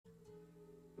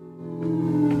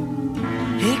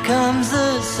comes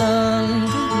the sun.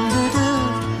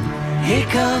 Doo-doo-doo. Here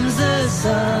comes the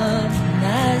sun. And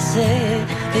I say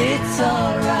it's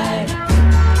all right.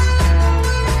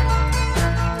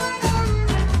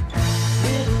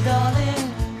 Little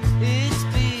darling, it's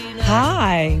been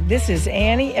Hi, this is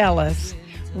Annie Ellis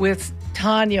with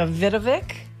Tanya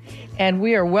Vidovic, and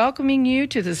we are welcoming you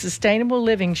to the Sustainable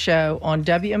Living Show on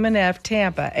WMNF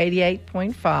Tampa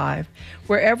 88.5,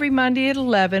 where every Monday at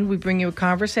 11 we bring you a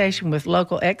conversation with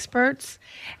local experts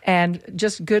and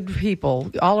just good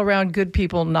people, all around good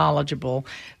people, knowledgeable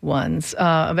ones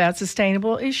about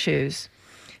sustainable issues.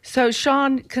 So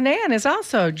Sean Canan is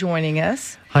also joining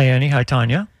us. Hi, Annie. Hi,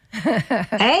 Tanya.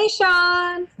 Hey,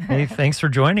 Sean. Hey, thanks for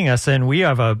joining us. And we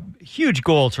have a huge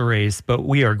goal to raise, but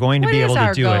we are going to be able to do it.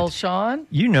 What is our goal, Sean?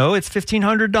 You know, it's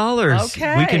 $1,500.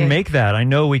 Okay. We can make that. I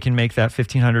know we can make that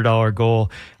 $1,500 goal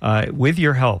with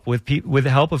your help, with the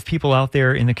help of people out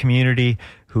there in the community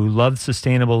who love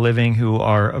sustainable living, who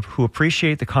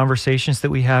appreciate the conversations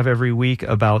that we have every week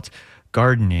about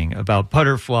gardening, about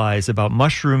butterflies, about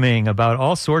mushrooming, about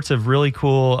all sorts of really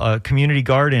cool community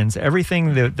gardens,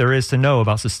 everything that there is to know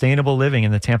about sustainable living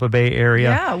in the Tampa Bay area.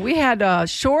 Yeah, we had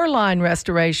shoreline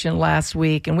restoration last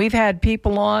week, and we've had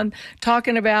people on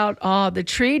talking about the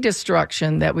tree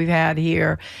destruction that we've had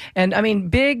here. And, I mean,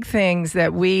 big things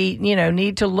that we,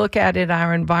 need to look at in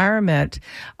our environment.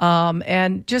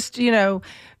 And just,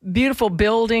 beautiful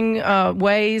building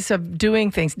ways of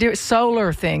doing things,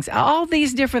 solar things, all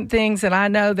these different things that I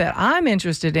know that I'm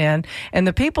interested in, and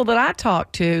the people that I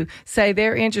talk to say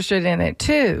they're interested in it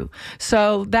too.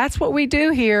 So that's what we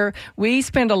do here. We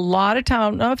spend a lot of time, I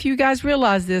don't know if you guys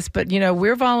realize this, but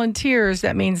we're volunteers.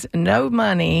 That means no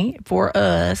money for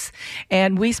us,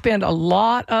 and we spend a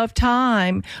lot of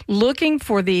time looking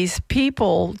for these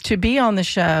people to be on the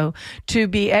show, to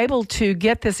be able to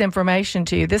get this information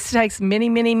to you. This takes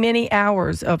many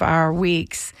hours of our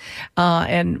weeks.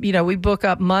 And we book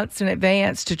up months in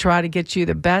advance to try to get you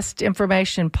the best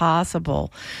information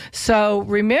possible. So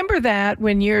remember that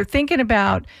when you're thinking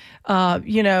about,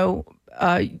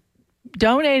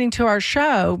 donating to our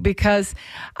show, because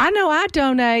I know I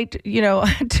donate,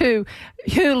 to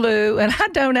Hulu, and I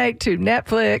donate to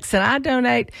Netflix, and I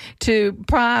donate to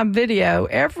Prime Video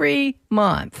every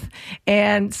month.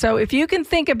 And so if you can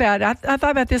think about it, I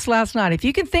thought about this last night. If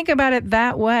you can think about it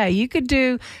that way, you could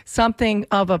do something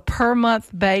of a per month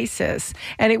basis,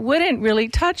 and it wouldn't really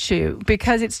touch you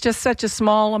because it's just such a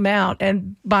small amount.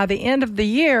 And by the end of the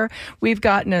year, we've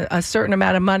gotten a certain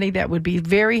amount of money that would be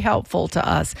very helpful to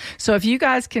us. So if you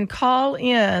guys can call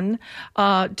in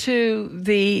to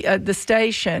the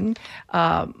station,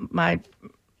 my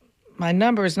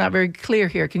number is not very clear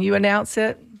here. Can you announce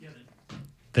it?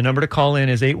 The number to call in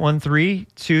is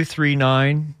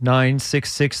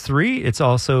 813-239-9663. It's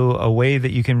also a way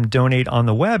that you can donate on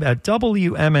the web at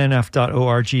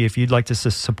WMNF.org. If you'd like to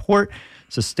support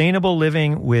Sustainable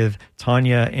Living with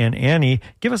Tanya and Annie,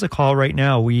 give us a call right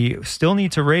now. We still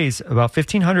need to raise about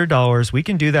 $1,500. We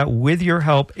can do that with your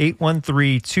help,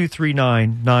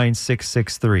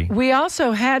 813-239-9663. We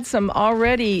also had some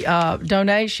already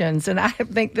donations, and I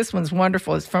think this one's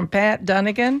wonderful. It's from Pat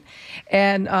Dunnigan,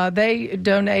 and they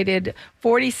donated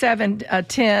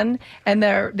 $47.10, and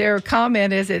their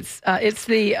comment is it's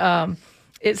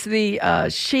the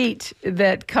sheet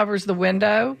that covers the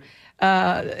window.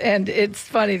 And it's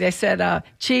funny, they said,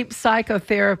 cheap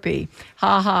psychotherapy,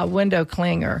 window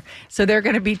clinger. So they're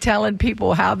going to be telling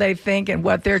people how they think and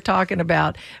what they're talking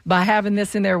about by having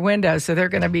this in their window. So they're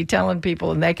going to be telling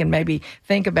people, and they can maybe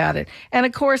think about it. And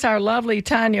of course, our lovely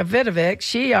Tanya Vidovic,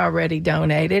 she already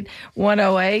donated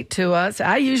 $108 to us.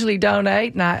 I usually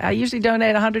donate, and I usually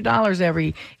donate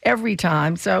 $100 every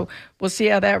time. So we'll see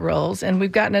how that rolls. And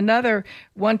we've gotten another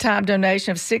one-time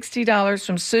donation of $60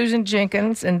 from Susan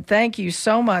Jenkins. And thank you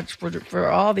so much for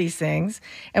all these things.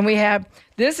 And we have,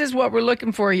 this is what we're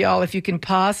looking for, y'all, if you can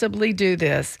possibly do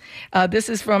this. This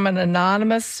is from an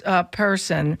anonymous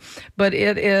person, but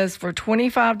it is for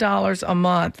 $25 a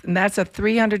month, and that's a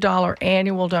 $300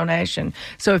 annual donation.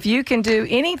 So if you can do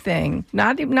anything,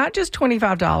 not just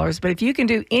 $25, but if you can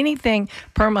do anything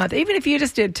per month, even if you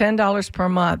just did $10 per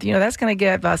month, that's going to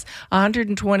give us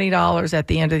 $120 at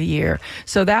the end of the year.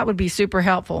 So that would be super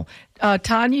helpful.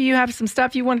 Tanya, you have some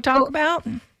stuff you want to talk about?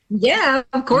 Yeah,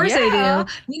 of course Yeah.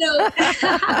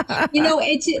 I do.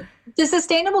 It's the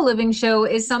Sustainable Living Show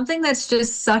is something that's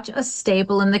just such a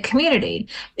staple in the community.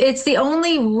 It's the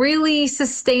only really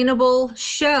sustainable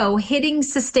show hitting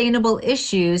sustainable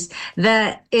issues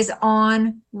that is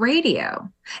on radio.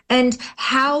 And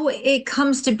how it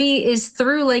comes to be is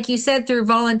through, like you said, through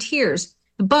volunteers.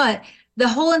 But the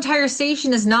whole entire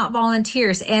station is not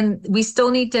volunteers, and we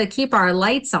still need to keep our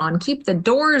lights on, keep the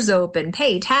doors open,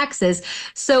 pay taxes.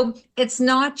 So it's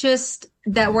not just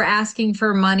that we're asking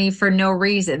for money for no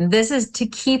reason. This is to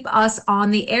keep us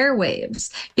on the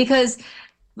airwaves. Because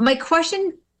my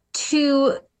question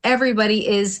to everybody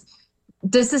is,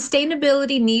 does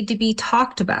sustainability need to be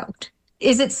talked about?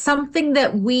 Is it something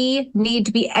that we need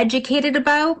to be educated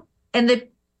about, and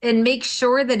make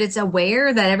sure that it's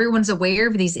aware, that everyone's aware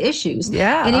of these issues?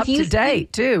 Yeah, and up to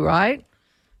date too, right?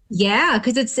 Yeah,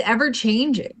 because it's ever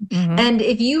changing. And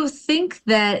if you think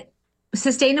that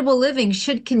sustainable living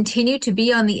should continue to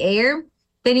be on the air,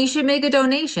 then you should make a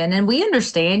donation. And we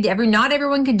understand not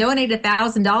everyone can donate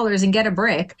 $1,000 and get a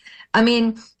brick. I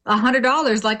mean,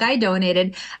 $100 like I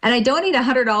donated, and I donate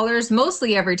 $100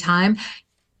 mostly every time,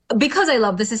 because I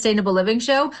love the Sustainable Living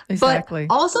Show, exactly.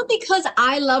 But also because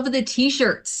I love the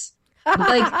t-shirts.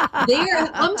 Like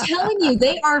I'm telling you,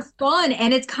 they are fun.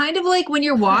 And it's kind of like when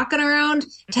you're walking around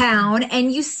town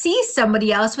and you see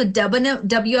somebody else with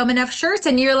WMNF shirts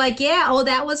and you're like, yeah, oh,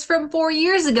 that was from 4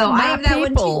 years ago. I have that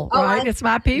one too. Right? It's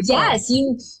my people. Yes,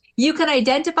 you can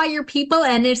identify your people,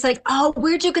 and it's like, oh,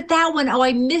 where'd you get that one? Oh,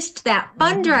 I missed that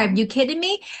fund drive. You kidding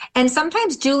me? And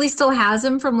sometimes Julie still has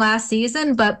them from last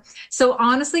season. But so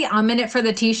honestly, I'm in it for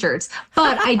the t-shirts.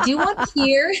 But I do want to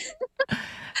hear,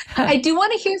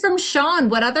 from Sean,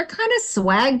 what other kind of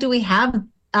swag do we have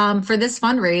for this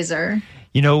fundraiser?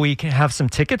 You know, we can have some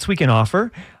tickets we can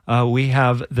offer. We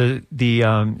have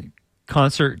the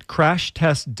concert Crash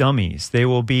Test Dummies. They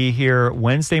will be here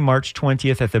Wednesday, March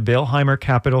 20th at the Billheimer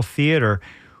Capitol Theater.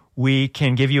 We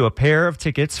can give you a pair of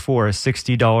tickets for a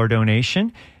 $60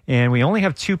 donation, and we only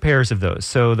have 2 pairs of those.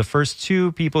 So the first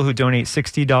 2 people who donate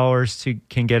 $60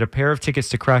 can get a pair of tickets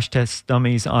to Crash Test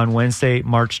Dummies on Wednesday,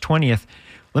 March 20th.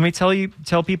 Let me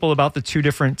tell people about the 2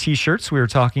 different t-shirts we were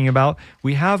talking about.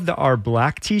 We have our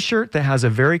black t-shirt that has a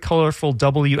very colorful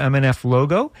WMNF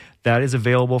logo. That is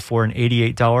available for an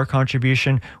 $88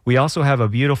 contribution. We also have a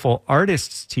beautiful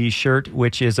artist's t-shirt,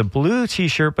 which is a blue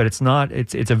t-shirt, but it's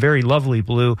a very lovely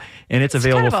blue, and it's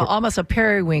available kind of almost a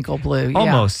periwinkle blue.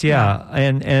 Almost, yeah.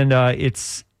 And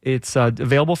it's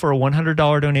available for a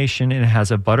 $100 donation, and it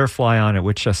has a butterfly on it,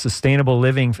 which Sustainable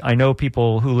Living, I know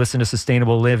people who listen to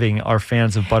Sustainable Living are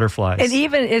fans of butterflies. And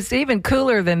it's even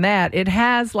cooler than that. It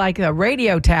has like a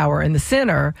radio tower in the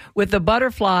center with the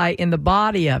butterfly in the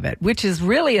body of it, which is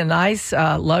really a nice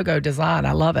logo design.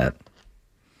 I love it.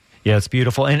 Yeah, it's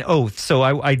beautiful. And so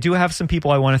I do have some people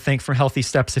I want to thank for Healthy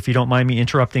Steps, if you don't mind me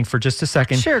interrupting for just a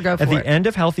second. Sure, go for it. At the end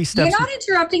of Healthy Steps... You're not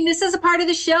interrupting. This is a part of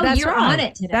the show. You're on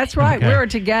it today. That's right. Okay. We're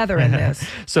together in this.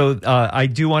 So I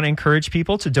do want to encourage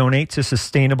people to donate to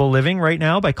Sustainable Living right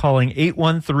now by calling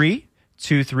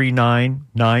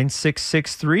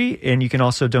 813-239-9663. And you can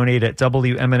also donate at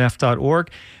WMNF.org.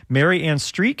 Mary Ann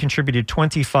Street contributed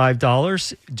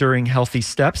 $25 during Healthy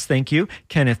Steps. Thank you.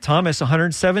 Kenneth Thomas,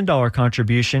 $107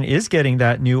 contribution, is getting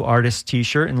that new artist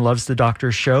t-shirt and loves the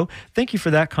doctor's show. Thank you for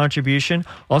that contribution.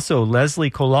 Also, Leslie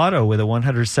Colato with a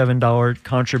 $107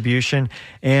 contribution.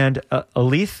 And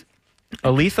Aletha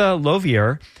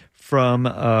Lovier from,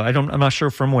 I'm not sure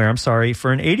from where, I'm sorry,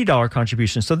 for an $80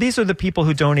 contribution. So these are the people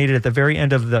who donated at the very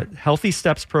end of the Healthy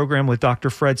Steps program with Dr.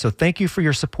 Fred. So thank you for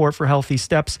your support for Healthy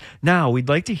Steps. Now, we'd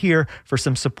like to hear for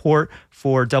some support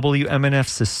for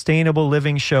WMNF's Sustainable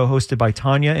Living Show hosted by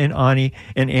Tanya and Annie.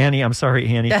 I'm sorry,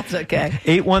 Annie. That's okay.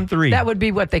 813. That would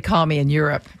be what they call me in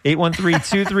Europe.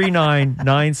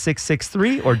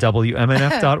 813-239-9663 or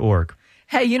WMNF.org.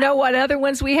 Hey, you know what other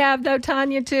ones we have though,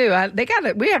 Tanya, too?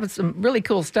 We have some really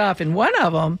cool stuff, and one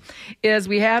of them is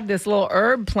we have this little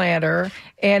herb planter,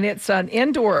 and it's an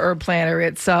indoor herb planter.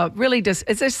 It's really just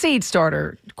it's a seed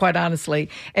starter, quite honestly,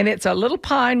 and it's a little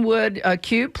pine wood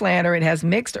cube planter. It has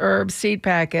mixed herbs, seed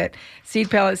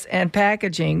pellets, and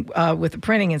packaging with the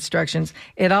printing instructions.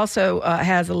 It also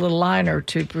has a little liner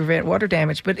to prevent water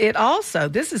damage. But it also,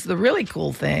 this is the really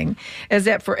cool thing, is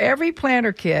that for every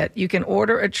planter kit, you can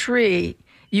order a tree.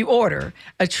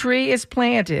 A tree is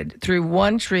planted through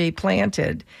One Tree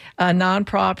Planted, a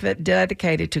nonprofit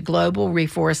dedicated to global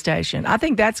reforestation. I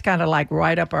think that's kind of like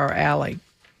right up our alley.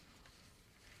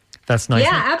 That's nice.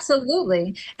 Yeah,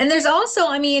 absolutely. And there's also,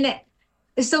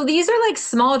 so these are like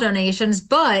small donations,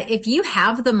 but if you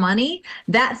have the money,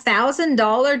 that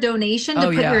 $1,000 donation to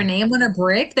put your name on a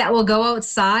brick that will go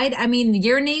outside,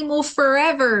 your name will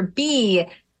forever be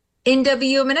in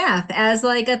WMNF as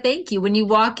like a thank you. When you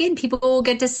walk in, people will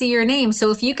get to see your name. So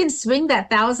if you can swing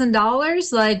that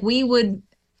 $1,000, like we would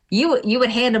you would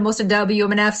handle most of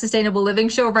WMNF Sustainable Living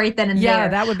Show right then and there. Yeah,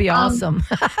 that would be awesome.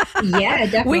 Yeah,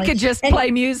 definitely. We could just play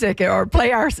music or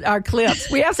play our clips.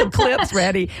 We have some clips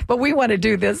ready, but we want to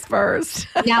do this first.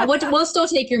 Yeah, we'll still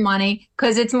take your money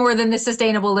because it's more than the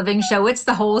Sustainable Living Show. It's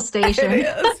the whole station.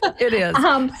 It is.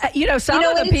 Some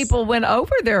of the people went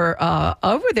over their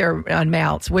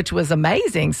amounts, which was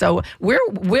amazing. So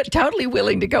we're totally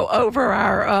willing to go over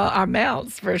our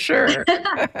amounts for sure.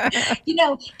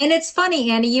 And it's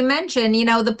funny, Annie, you mentioned,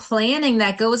 the planning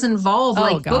that goes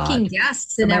involved, booking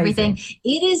guests and everything.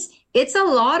 It's a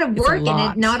lot of work.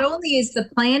 And it not only is the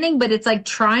planning, but it's like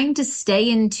trying to stay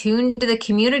in tune to the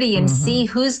community and see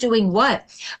who's doing what.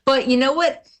 But you know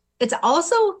what? It's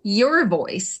also your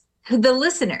voice, the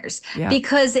listeners,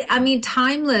 because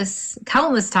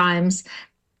countless times,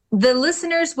 the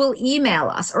listeners will email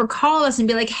us or call us and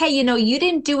be like, hey, you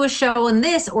didn't do a show on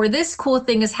this, or this cool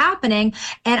thing is happening,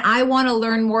 and I want to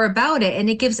learn more about it. And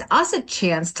it gives us a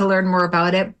chance to learn more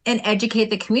about it and educate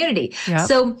the community. Yep.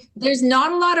 So there's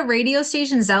not a lot of radio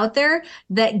stations out there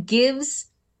that gives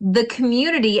the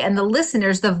community and the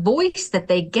listeners the voice that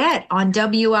they get on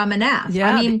WMNF.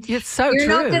 Yeah, it's so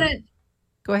true.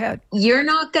 Go ahead. You're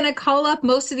not going to call up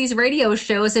most of these radio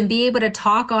shows and be able to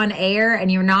talk on air,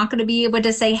 and you're not going to be able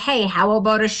to say, hey, how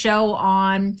about a show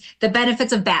on the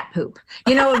benefits of bat poop?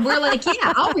 And we're like,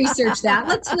 yeah, I'll research that.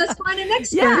 Let's find an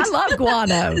expert. Yeah, I love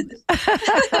guano.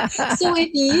 So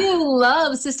if you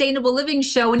love Sustainable Living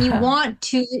Show and you want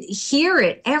to hear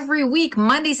it every week,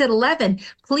 Mondays at 11,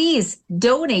 please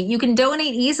donate. You can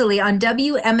donate easily on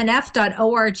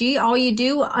WMNF.org. All you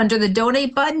do under the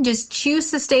donate button, just choose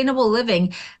Sustainable Living.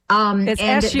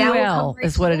 It's SUL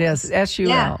is what it is.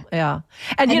 SUL, yeah.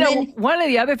 And one of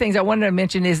the other things I wanted to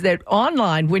mention is that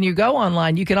online, when you go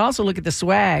online, you can also look at the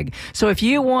swag. So if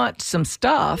you want some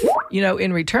stuff,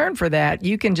 in return for that,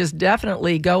 you can just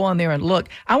definitely go on there and look.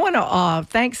 I want to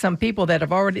thank some people that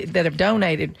have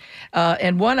donated,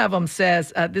 and one of them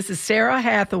says, this is Sarah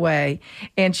Hathaway,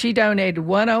 and she donated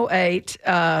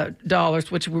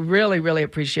 $108, which we really, really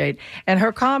appreciate. And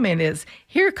her comment is,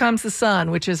 "Here Comes the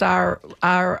Sun," which is our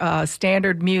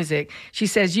standard music. She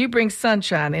says, "You bring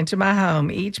sunshine into my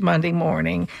home each Monday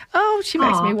morning." Oh, she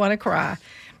makes me want to cry.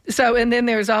 So, and then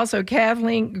there's also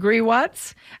Kathleen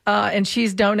Grewatz, and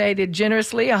she's donated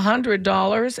generously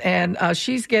 $100, and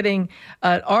she's getting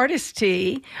an artist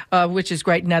tee, which is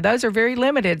great. Now, those are very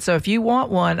limited, so if you want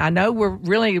one, I know we're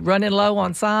really running low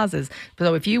on sizes,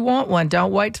 so if you want one,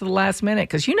 don't wait till the last minute,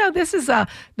 because this is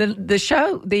the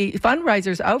show, the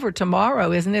fundraiser's over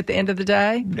tomorrow, isn't it, the end of the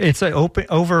day? It's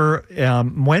over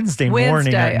Wednesday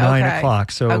morning at 9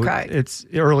 o'clock, so it's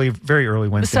early, very early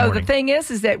Wednesday morning. So the thing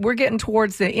is that we're getting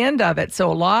towards the end of it,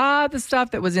 so a lot of the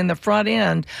stuff that was in the front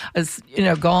end is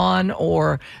gone,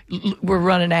 or we're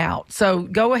running out. So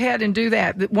go ahead and do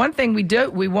that. One thing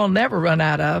we will never run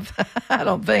out of, I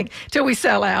don't think, till we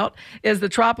sell out, is the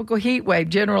Tropical Heat Wave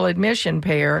general admission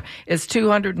pair is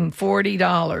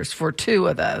 $240 for two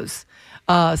of those.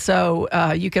 So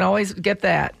you can always get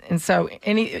that. And so,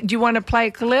 do you want to play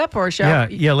a clip or show?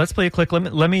 Yeah. Let's play a clip.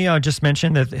 Let me just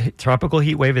mention that the Tropical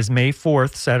Heat Wave is May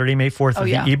 4th, Saturday, May 4th, at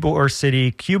the Ybor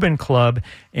City Cuban Club,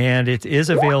 and it is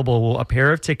available. A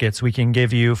pair of tickets we can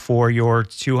give you for your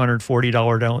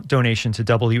 $240 donation to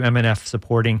WMNF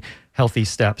supporting Healthy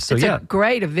Steps. So it's a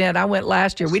great event. I went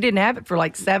last year. We didn't have it for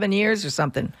like 7 years or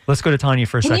something. Let's go to Tanya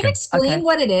for a second. Can you explain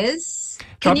what it is?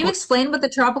 Can you explain what the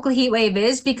Tropical Heat Wave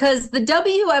is? Because the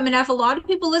WMNF, a lot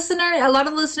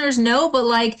of listeners know, but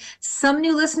like some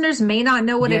new listeners may not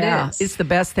know what it is. It's the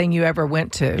best thing you ever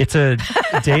went to. It's a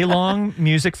day-long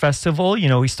music festival.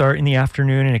 We start in the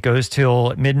afternoon and it goes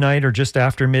till midnight or just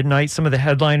after midnight. Some of the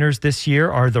headliners this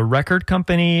year are The Record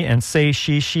Company and Say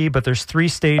Shishi, but there's 3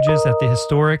 stages at the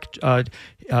historic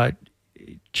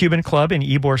Cuban Club in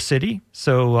Ybor City.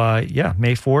 So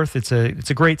May 4th. It's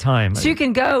a great time. So you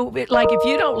can go, like, if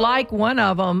you don't like one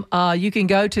of them, you can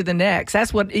go to the next.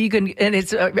 That's what you can, and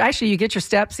it's actually you get your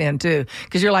steps in too,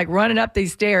 because you're like running up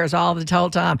these stairs all the whole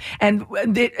time. And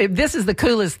this is the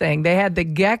coolest thing. They had the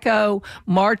Gecko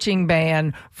marching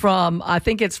band from, I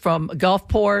think it's from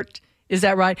Gulfport. Is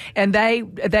that right? And they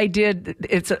did.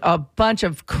 It's a bunch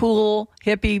of cool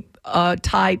hippie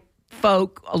type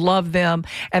folk, love them,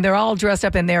 and they're all dressed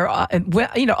up, and they're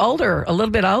older, a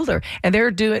little bit older, and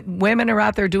women are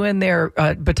out there doing their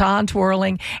baton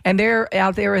twirling, and they're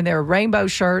out there in their rainbow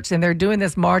shirts, and they're doing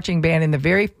this marching band in the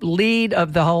very lead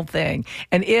of the whole thing,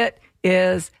 and it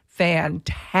is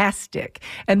fantastic.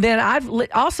 And then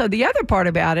also the other part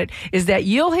about it is that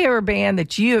you'll hear a band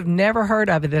that you have never heard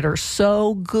of that are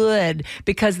so good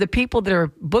because the people that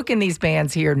are booking these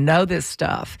bands here know this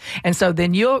stuff, and so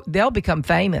then they'll become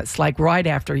famous like right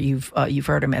after you've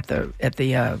heard them at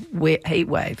the Heat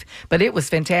Wave. But it was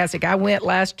fantastic. I went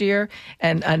last year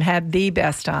and had the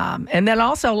best time, and then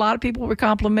also a lot of people were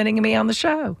complimenting me on the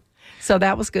show. So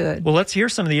that was good. Well, let's hear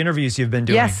some of the interviews you've been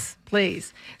doing. Yes,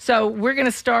 please. So we're going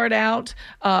to start out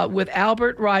with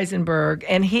Albert Reisenberg,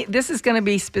 and this is going to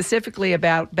be specifically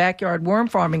about backyard worm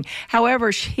farming.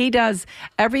 However,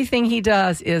 everything he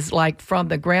does is like from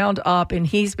the ground up, and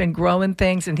he's been growing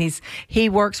things, and he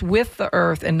works with the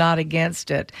earth and not against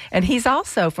it. And he's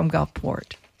also from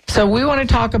Gulfport. So we want to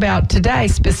talk about today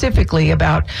specifically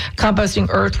about composting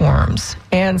earthworms.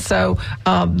 And so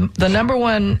the number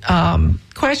one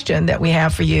question that we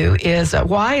have for you is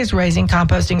why is raising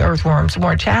composting earthworms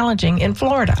more challenging in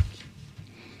Florida?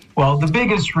 Well, the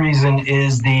biggest reason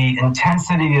is the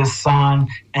intensity of the sun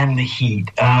and the heat.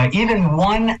 Even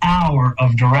 1 hour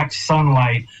of direct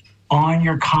sunlight on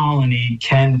your colony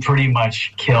can pretty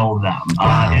much kill them.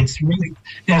 Wow. It's really,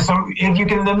 so if you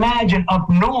can imagine up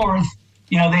north,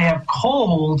 they have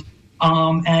cold,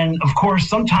 and of course,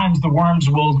 sometimes the worms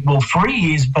will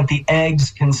freeze, but the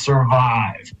eggs can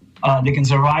survive. They can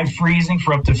survive freezing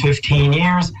for up to 15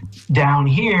 years. Down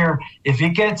here, if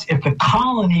the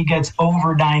colony gets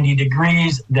over 90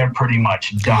 degrees, they're pretty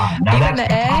much done. Now, even the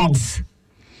eggs?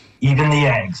 Even the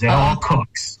eggs. It all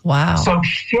cooks. Wow. So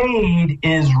shade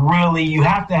is really, you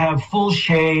have to have full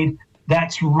shade.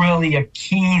 That's really a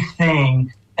key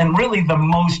thing, and really the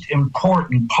most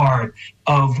important part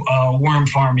of worm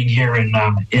farming here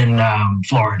in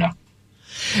Florida.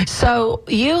 So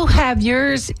you have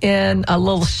yours in a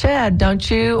little shed,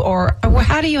 don't you? Or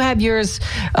how do you have yours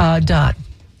done?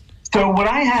 So what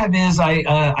I have is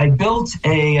I built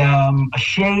a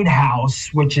shade house,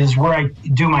 which is where I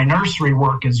do my nursery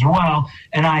work as well,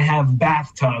 and I have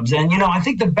bathtubs. And I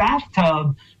think the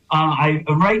bathtub.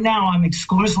 Right now I'm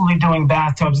exclusively doing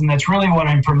bathtubs, and that's really what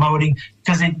I'm promoting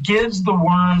because it gives the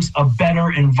worms a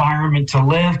better environment to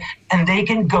live, and they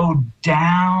can go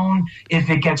down if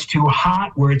it gets too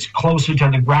hot where it's closer to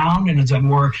the ground and it's a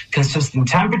more consistent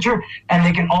temperature, and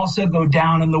they can also go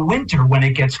down in the winter when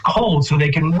it gets cold, so they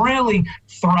can really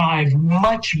thrive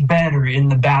much better in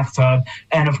the bathtub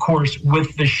and, of course,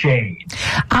 with the shade.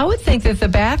 I would think that the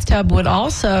bathtub would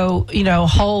also,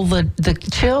 hold the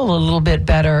chill a little bit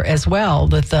better as well,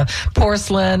 with the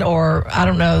porcelain, or I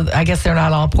don't know, I guess they're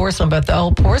not all porcelain, but the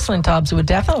old porcelain tubs would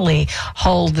definitely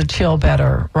hold the chill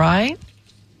better, right?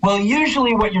 Well,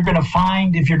 usually what you're going to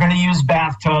find if you're going to use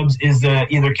bathtubs is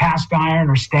either cast iron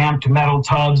or stamped metal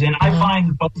tubs. And I find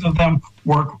that both of them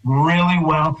work really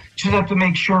well. You just have to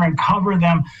make sure and cover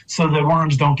them so the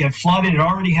worms don't get flooded. It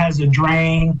already has a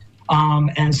drain.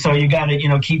 And so you got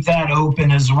to, keep that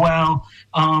open as well.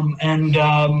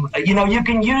 You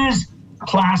can use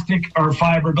plastic or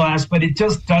fiberglass, but it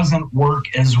just doesn't work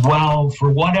as well for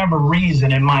whatever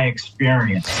reason in my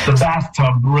experience. The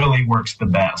bathtub really works the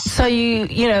best. So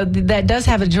that does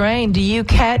have a drain. Do you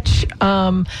catch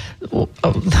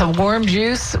the worm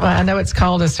juice? Well, I know it's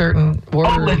called a certain word.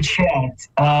 Lechette.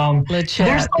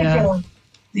 Lechette,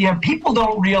 people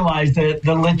don't realize that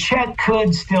the lechette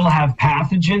could still have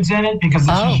pathogens in it because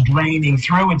it's just draining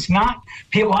through. It's not.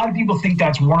 A lot of people think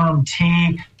that's worm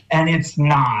tea, and it's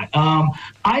not.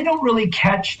 I don't really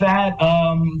catch that.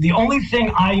 The only thing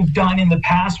I've done in the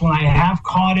past when I have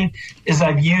caught it is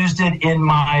I've used it in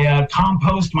my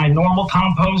compost, my normal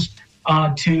compost,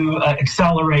 to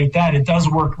accelerate that. It does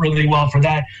work really well for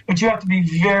that, but you have to be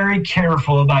very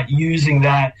careful about using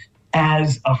that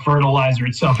as a fertilizer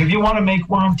itself. If you want to make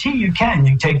worm tea, you can.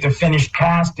 You take the finished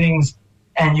castings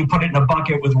and you put it in a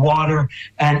bucket with water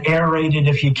and aerate it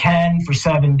if you can for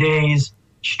 7 days.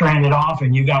 Strain it off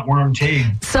and you got worm tea.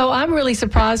 So I'm really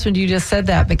surprised when you just said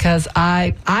that because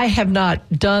I have not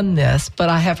done this, but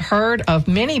I have heard of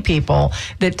many people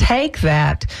that take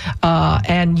that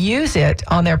and use it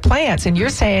on their plants. And you're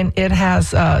saying it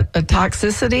has a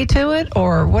toxicity to it,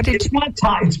 or what did it's not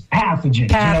it's pathogens.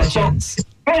 Pathogens.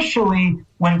 Especially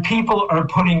when people are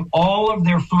putting all of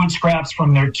their food scraps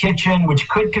from their kitchen, which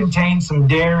could contain some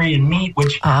dairy and meat,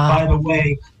 which, by the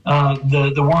way,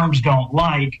 the worms don't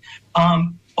like.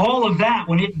 All of that,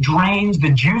 when it drains, the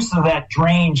juice of that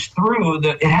drains through,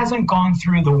 it hasn't gone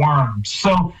through the worms.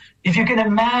 So if you can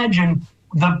imagine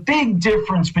the big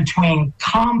difference between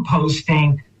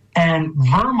composting And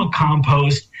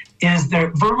vermicompost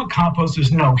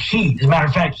there's no heat. As a matter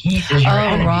of fact, heat is your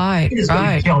enemy. Right, Heat is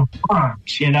going to kill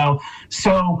worms,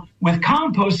 So with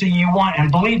composting, you want,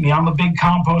 and believe me, I'm a big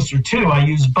composter too. I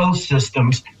use both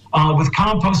systems. With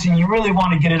composting, you really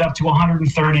want to get it up to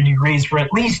 130 degrees for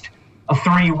at least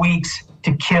 3 weeks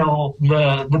to kill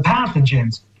the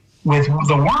pathogens. With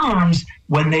the worms,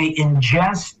 when they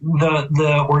ingest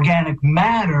the organic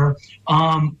matter,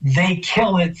 they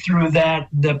kill it through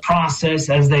the process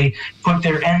as they put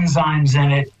their enzymes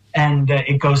in it, and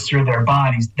it goes through their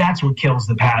bodies. That's what kills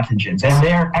the pathogens, and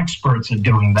they're experts at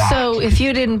doing that. So if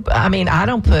you didn't, I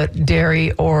don't put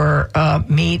dairy or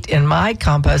meat in my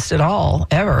compost at all,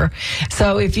 ever.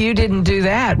 So if you didn't do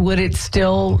that, would it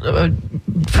still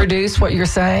produce what you're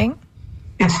saying?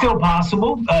 It's still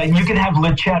possible. You can have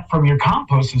Lechette from your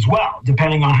compost as well,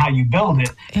 depending on how you build it.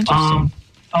 Interesting.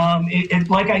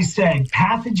 Like I said,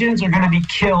 pathogens are going to be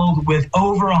killed with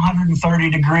over 130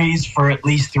 degrees for at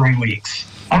least 3 weeks.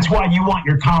 That's why you want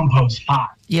your compost hot.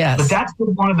 Yes. But that's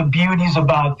one of the beauties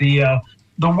about the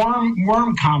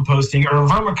worm composting or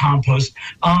vermicompost.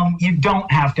 You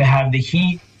don't have to have the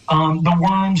heat. The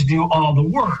worms do all the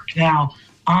work. Now,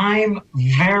 I'm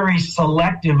very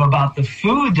selective about the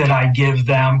food that I give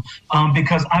them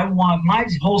because my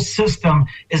whole system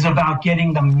is about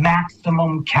getting the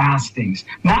maximum castings.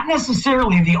 Not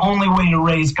necessarily the only way to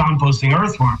raise composting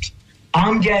earthworms.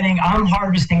 I'm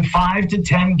harvesting 5 to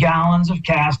 10 gallons of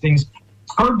castings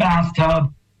per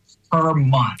bathtub per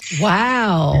month.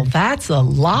 Wow, that's a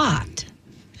lot.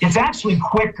 It's actually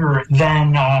quicker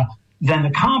than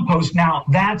the compost. Now,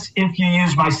 that's if you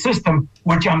use my system,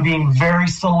 which I'm being very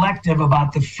selective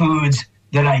about the foods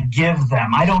that I give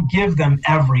them. I don't give them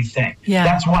everything. Yeah.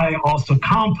 That's why I also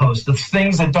compost. The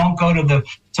things that don't go to the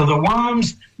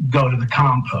worms go to the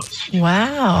compost.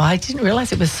 Wow, I didn't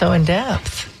realize it was so in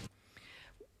depth.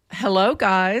 Hello,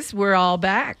 guys. We're all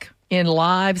back in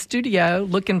live studio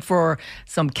looking for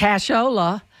some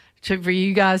cashola for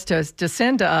you guys to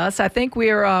send to us. I think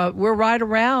we're right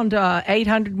around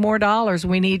 $800 more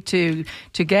we need to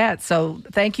get. So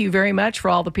thank you very much for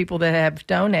all the people that have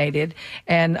donated,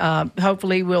 and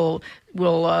hopefully we'll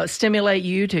stimulate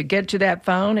you to get to that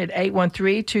phone at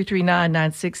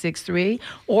 813-239-9663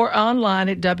 or online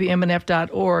at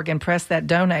WMNF.org and press that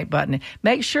donate button.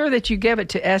 Make sure that you give it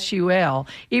to SUL.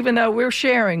 Even though we're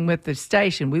sharing with the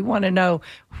station, we want to know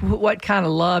what kind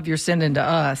of love you're sending to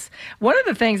us. One of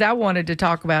the things I wanted to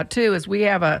talk about, too, is we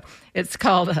have it's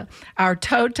called our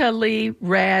Totally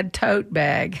Rad Tote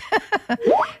Bag.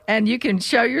 And you can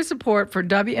show your support for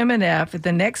WMNF at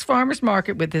the next farmer's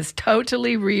market with this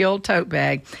totally real tote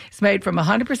bag. It's made from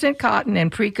 100% cotton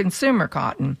and pre-consumer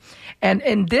cotton.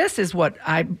 And this is what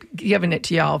I'm giving it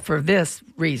to y'all for this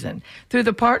reason. Through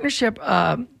a partnership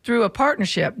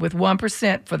with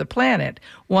 1% for the Planet,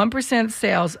 1% of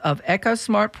sales of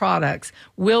EcoSmart products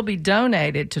will be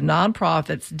donated to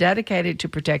nonprofits dedicated to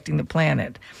protecting the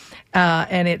planet.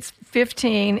 And it's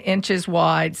 15 inches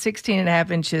wide, 16 and a half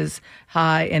inches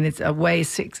high, and it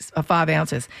weighs 5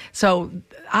 ounces. So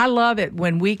I love it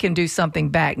when we can do something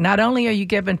back. Not only are you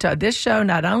giving to this show,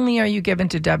 not only are you giving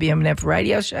to WMNF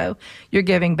radio show, you're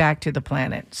giving back to the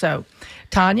planet. So,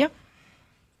 Tanya?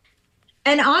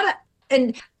 And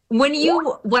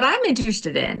what I'm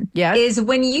interested in is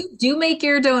when you do make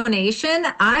your donation,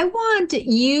 I want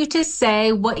you to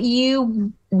say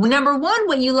number one,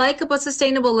 what you like about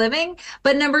sustainable living,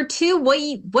 but number two,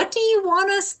 what do you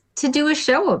want us to do a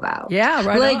show about? Yeah,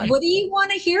 right on. What do you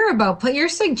want to hear about? Put your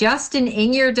suggestion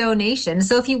in your donation.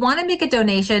 So if you want to make a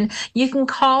donation, you can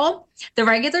call the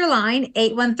regular line,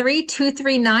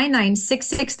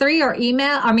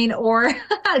 813-239-9663, or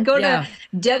go to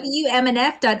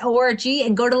WMNF.org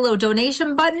and go to the little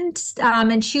donation button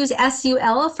and choose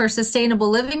SUL for Sustainable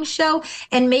Living Show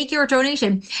and make your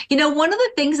donation. One of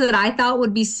the things that I thought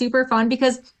would be super fun,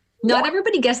 because not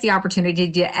everybody gets the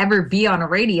opportunity to ever be on a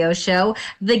radio show,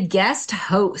 the guest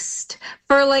host.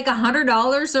 For like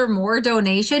 $100 or more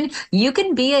donation, you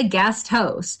can be a guest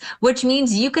host, which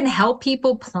means you can help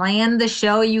people plan the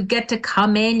show. You get to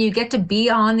come in, you get to be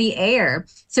on the air.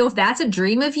 So if that's a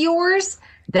dream of yours,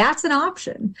 that's an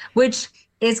option, which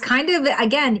is kind of,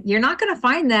 again, you're not going to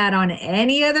find that on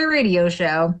any other radio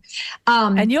show.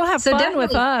 And you'll have fun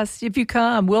with us. If you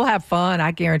come, we'll have fun.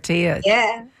 I guarantee it.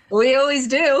 Yeah. We always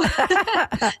do.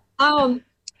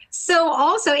 So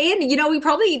also, and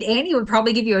Annie would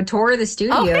probably give you a tour of the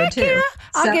studio too. Yeah.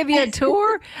 I'll give you a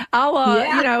tour. I'll,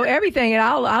 everything, and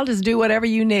I'll just do whatever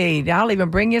you need. I'll even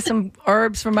bring you some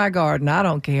herbs from my garden. I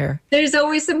don't care. There's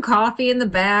always some coffee in the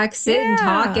back. Sit and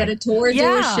talk, get a tour, do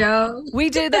a show. We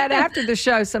do that after the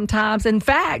show sometimes. In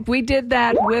fact, we did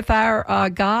that with our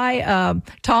guy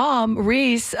Tom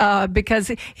Reese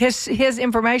because his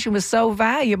information was so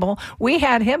valuable. We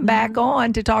had him back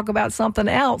on to talk about something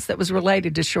else that was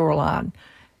related to shoreline.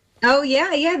 Oh,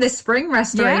 yeah, the spring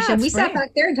restoration. We sat back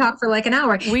there and talked for like an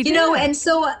hour. We did. And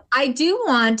so I do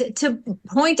want to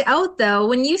point out, though,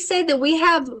 when you say that we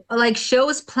have like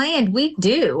shows planned, we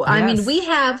do. Yes. I mean, we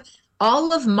have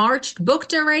all of March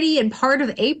booked already and part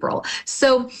of April.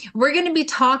 So we're going to be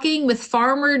talking with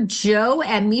Farmer Joe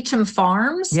at Meacham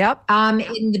Farms. Yep.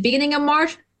 In the beginning of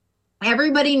March.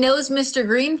 Everybody knows Mr.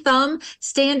 Green Thumb,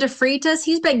 Stan DeFreitas.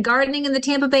 He's been gardening in the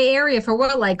Tampa Bay area for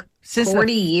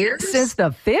 40 years? Since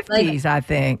the 50s, I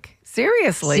think.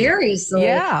 Seriously.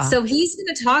 Yeah. So he's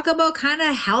going to talk about kind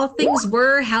of how things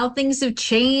were, how things have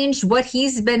changed, what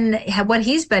he's been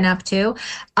up to.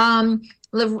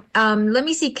 Let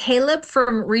me see, Caleb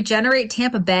from Regenerate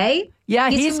Tampa Bay.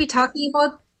 Yeah, he's going to be talking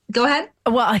about. Go ahead.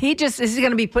 Well, he's going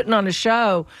to be putting on a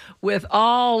show with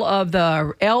all of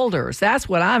the elders. That's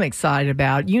what I'm excited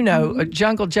about.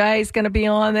 Jungle Jay's going to be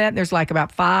on that. There's like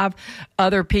about 5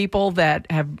 other people that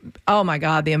have, oh my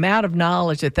God, the amount of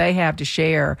knowledge that they have to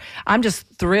share. I'm just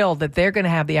thrilled that they're going to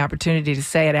have the opportunity to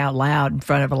say it out loud in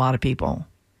front of a lot of people.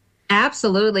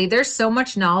 Absolutely. There's so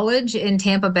much knowledge in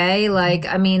Tampa Bay.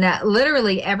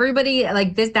 Literally everybody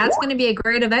like this, that's going to be a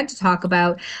great event to talk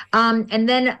about. And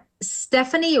then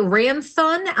Stephanie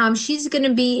Ramthun, she's going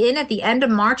to be in at the end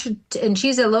of March, and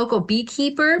she's a local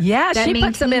beekeeper. Yeah, she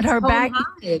puts them in her back.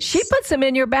 She puts them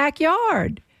in your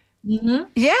backyard. Mm-hmm.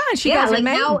 Yeah, she does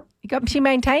she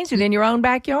maintains it in your own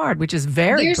backyard, which is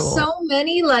very cool. There's so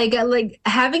many, like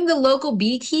having the local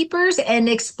beekeepers and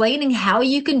explaining how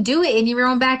you can do it in your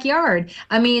own backyard.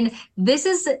 I mean, this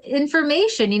is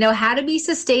information, how to be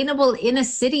sustainable in a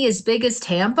city as big as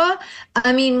Tampa.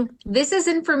 I mean, this is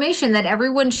information that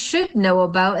everyone should know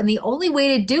about. And the only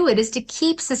way to do it is to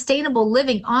keep sustainable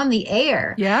living on the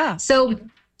air. Yeah. So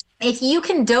if you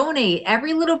can donate,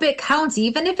 every little bit counts,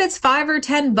 even if it's $5 or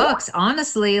 $10,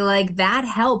 honestly,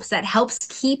 that helps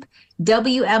keep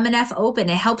WMNF open.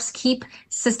 It helps keep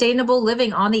sustainable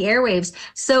living on the airwaves.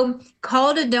 So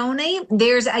call to donate.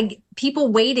 There's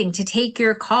people waiting to take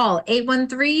your call,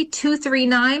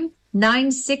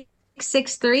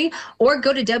 813-239-9663, or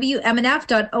go to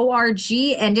WMNF.org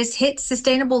and just hit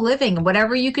sustainable living.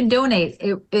 Whatever you can donate,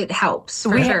 it helps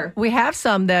for sure. We have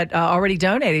some that already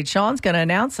donated. Sean's going to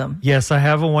announce them. Yes, I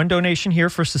have one donation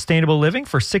here for sustainable living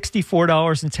for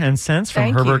 $64.10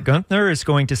 from Herbert Gunther. Is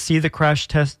going to see the crash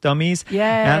test dummies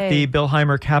at the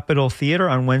Billheimer Capitol Theater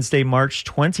on Wednesday, March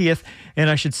 20th. And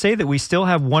I should say that we still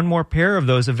have one more pair of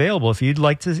those available. If you'd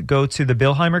like to go to the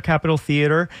Billheimer Capitol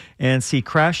Theater and see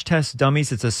Crash Test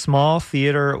Dummies, it's a small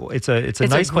theater. It's a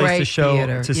nice place to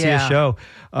see a show.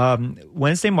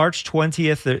 Wednesday, March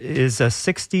 20th is a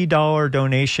 $60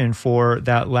 donation for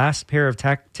that last pair of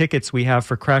tickets we have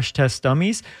for Crash Test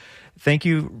Dummies. Thank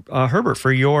you, Herbert,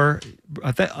 for your...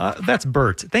 that's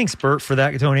Bert. Thanks, Bert, for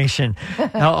that donation.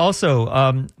 Also,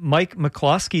 Mike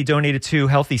McCloskey donated to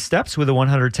Healthy Steps with a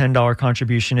 $110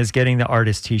 contribution, is getting the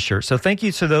artist T-shirt. So thank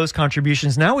you to those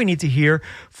contributions. Now we need to hear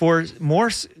for more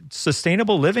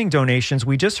sustainable living donations.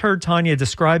 We just heard Tanya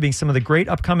describing some of the great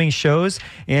upcoming shows.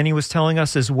 Annie was telling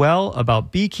us as well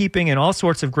about beekeeping and all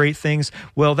sorts of great things.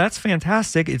 Well, that's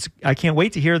fantastic. I can't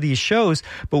wait to hear these shows,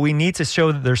 but we need to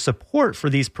show that there's support for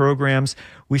these programs.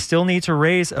 We still need to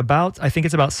raise I think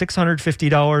it's about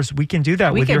 $650. We can do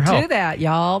that with your help. We can do that,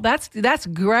 y'all. That's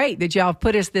great that y'all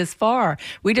put us this far.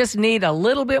 We just need a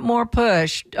little bit more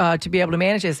push to be able to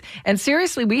manage this. And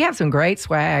seriously, we have some great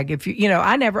swag. If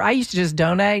I used to just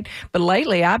donate, but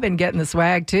lately I've been getting the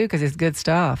swag too because it's good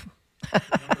stuff.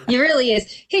 It really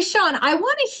is. Hey, Sean, I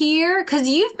want to hear, because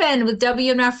you've been with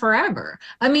WMNF forever.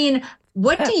 I mean,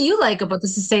 what do you like about the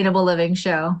Sustainable Living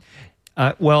Show?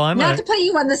 I'm not to put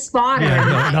you on the spot. Yeah,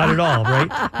 no, not at all, right?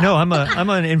 No, I'm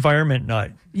an environment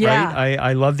nut. Yeah, right?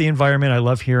 I love the environment. I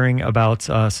love hearing about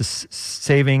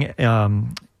saving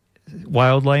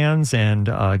wildlands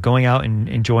and going out and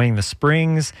enjoying the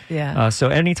springs. Yeah. So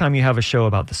anytime you have a show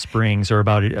about the springs or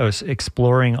about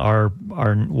exploring our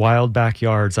wild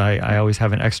backyards, I always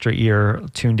have an extra ear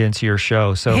tuned into your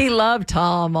show. So he loved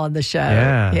Tom on the show.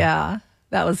 Yeah. Yeah.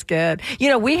 That was good. You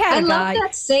know, we had I a guy. love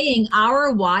that saying,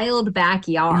 "Our wild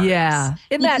backyard." Yeah,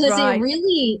 isn't that because right?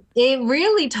 it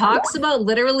really talks about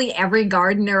literally every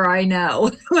gardener I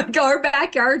know. Like our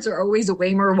backyards are always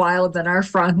way more wild than our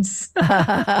fronts.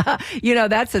 You know,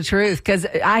 that's the truth, because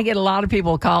I get a lot of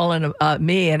people calling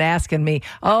me and asking me,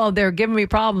 oh, they're giving me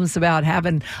problems about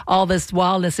having all this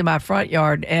wildness in my front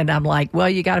yard, and I'm like, well,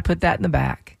 you got to put that in the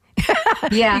back.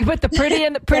 Yeah, you put the pretty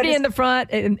in the front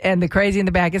and the crazy in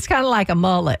the back. It's kind of like a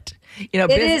mullet. You know,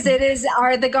 it is.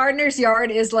 The gardener's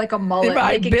yard is like a mullet.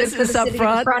 Right, Making business up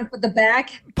front, but the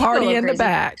back party in the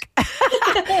back.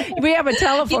 We have a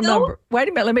telephone number. Wait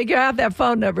a minute, let me get out that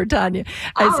phone number, Tanya. It's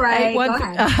all right,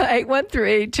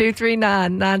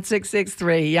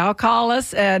 813-239-9663. Y'all call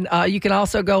us, and you can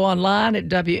also go online at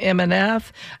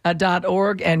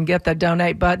WMNF.org and get the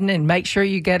donate button, and make sure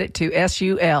you get it to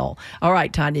SUL. All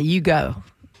right, Tanya, you go.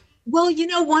 Well, you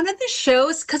know, one of the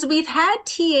shows, because we've had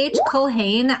T.H.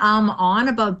 Culhane on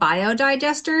about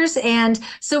biodigesters, and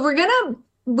so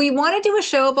we want to do a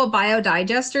show about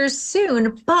biodigesters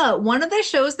soon, but one of the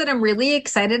shows that I'm really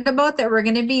excited about that we're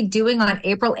going to be doing on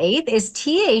April 8th is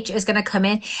T.H. is going to come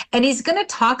in, and he's going to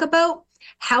talk about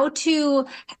how to,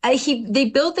 they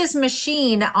built this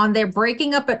machine on their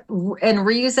breaking up and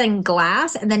reusing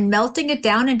glass and then melting it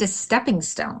down into stepping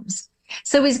stones.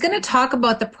 So he's going to talk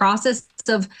about the process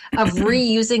of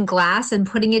reusing glass and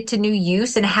putting it to new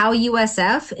use, and how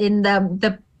USF in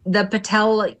the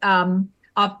Patel,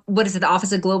 what is it, the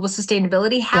Office of Global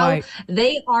Sustainability, how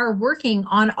they are working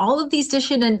on all of these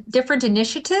different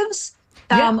initiatives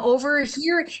over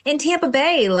here in Tampa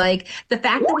Bay. Like the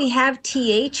fact that we have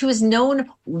TH, who is known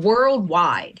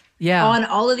worldwide on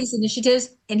all of these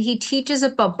initiatives, and he teaches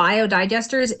about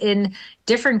biodigesters in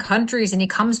different countries, and he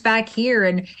comes back here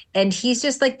and he's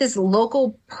just like this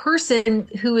local person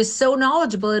who is so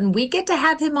knowledgeable, and we get to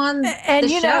have him on and the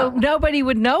you show. know, nobody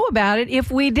would know about it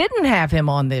if we didn't have him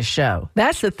on this show.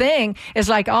 That's the thing. It's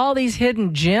like all these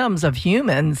hidden gems of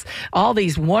humans, all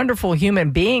these wonderful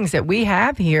human beings that we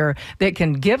have here that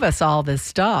can give us all this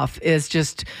stuff is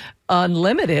just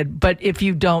unlimited. But if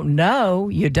you don't know,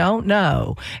 you don't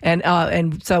know.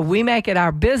 And so we make it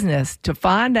our business to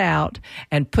find out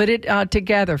and put it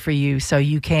together for you so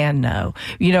you can know.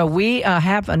 You know, we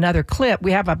have another clip.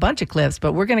 We have a bunch of clips,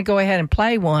 but we're going to go ahead and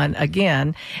play one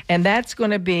again. And that's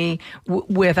going to be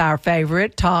with our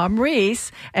favorite, Tom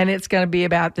Reese. And it's going to be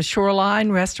about the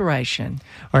shoreline restoration.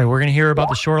 All right, we're going to hear about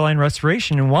the shoreline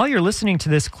restoration. And while you're listening to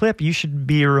this clip, you should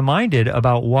be reminded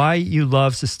about why you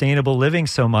love sustainable living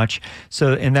so much.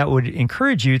 And that would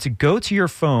encourage you to go to your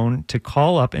phone to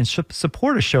call up and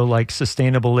support a show like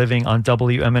Sustainable Living on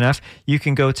WMNF. You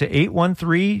can go to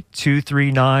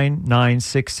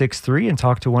 813-239-9663 and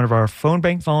talk to one of our phone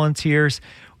bank volunteers,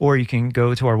 or you can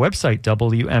go to our website,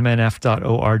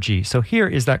 WMNF.org. So here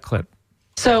is that clip.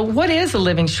 So what is a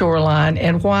living shoreline,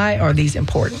 and why are these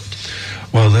important?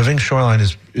 Well, living shoreline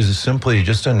is simply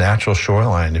just a natural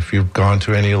shoreline. If you've gone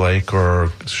to any lake or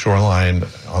shoreline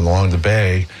along the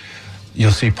bay,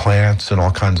 you'll see plants and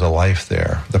all kinds of life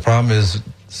there. The problem is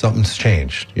something's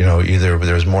changed. You know, either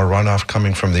there's more runoff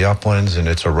coming from the uplands and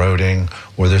it's eroding,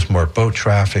 or there's more boat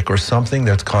traffic, or something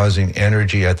that's causing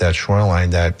energy at that shoreline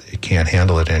that it can't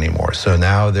handle it anymore. So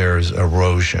now there's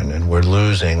erosion, and we're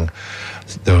losing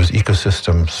those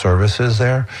ecosystem services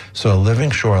there. So a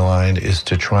living shoreline is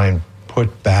to try and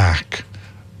put back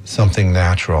something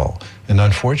natural. And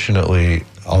unfortunately,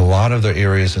 a lot of the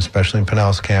areas, especially in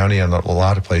Pinellas County and a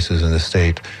lot of places in the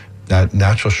state, that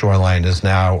natural shoreline is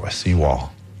now a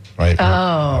seawall, right? Oh,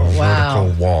 a wow.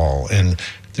 vertical wall. And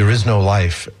there is no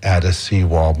life at a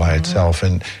seawall by itself.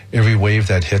 And every wave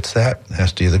that hits that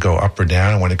has to either go up or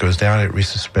down. And when it goes down, it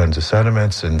resuspends the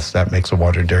sediments, and that makes the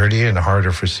water dirty and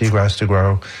harder for seagrass to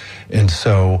grow. And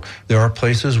so there are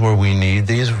places where we need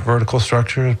these vertical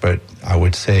structures, but I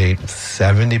would say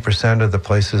 70% of the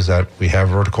places that we have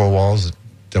vertical walls,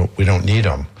 we don't need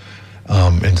them.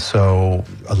 And so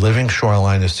a living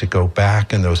shoreline is to go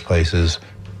back in those places,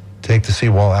 take the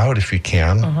seawall out if you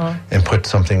can, and put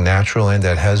something natural in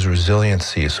that has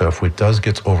resiliency. So if it does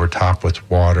get overtopped with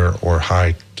water or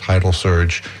high tidal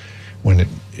surge, when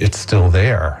it's still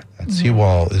there, that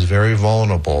seawall is very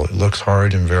vulnerable. It looks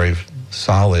hard and very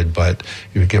solid, but if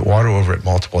you get water over it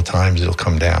multiple times, it'll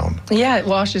come down. Yeah, it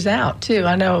washes out too.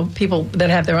 I know people that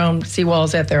have their own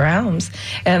seawalls at their homes,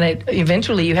 and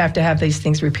eventually you have to have these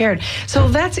things repaired. So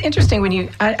that's interesting.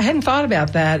 I hadn't thought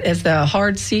about that as the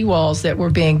hard seawalls that were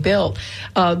being built.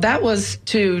 That was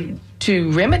to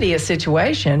to remedy a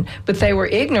situation, but they were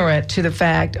ignorant to the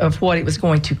fact of what it was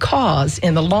going to cause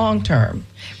in the long term,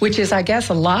 which is, I guess,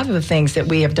 a lot of the things that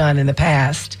we have done in the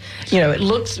past. It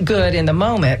looks good in the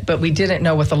moment, but we didn't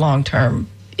know what the long-term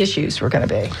issues were going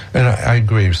to be. And I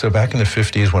agree. So back in the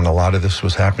 50s, when a lot of this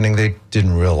was happening, they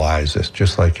didn't realize this,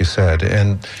 just like you said.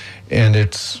 And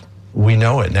we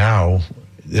know it now.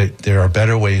 There are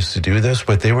better ways to do this,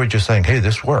 but they were just saying, hey,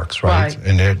 this works, right?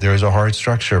 And there's a hard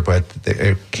structure, but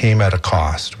it came at a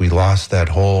cost. We lost that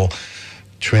whole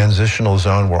transitional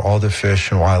zone where all the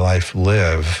fish and wildlife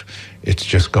live. It's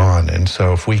just gone. And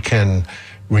so if we can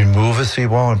remove a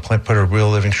seawall and put a real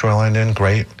living shoreline in,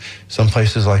 great. Some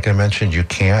places, like I mentioned, you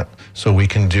can't. So we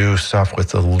can do stuff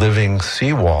with the living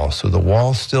seawall. So the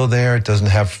wall's still there. It doesn't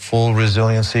have full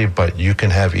resiliency, but you can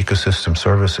have ecosystem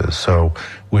services. So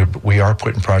we are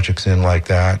putting projects in like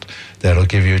that. That'll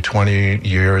give you 20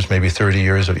 years, maybe 30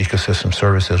 years of ecosystem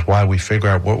services while we figure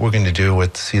out what we're going to do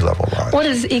with sea level rise. What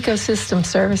is ecosystem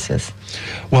services?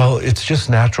 Well, it's just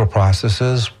natural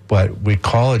processes, but we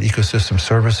call it ecosystem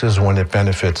services when it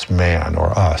benefits man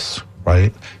or us.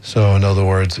 Right? So in other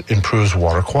words, improves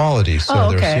water quality. So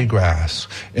there's seagrass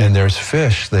and there's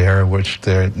fish there, which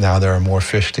now there are more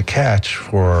fish to catch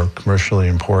for commercially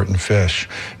important fish.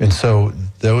 And so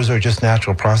those are just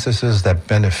natural processes that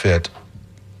benefit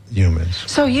humans.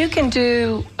 So you can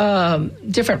do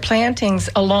different plantings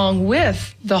along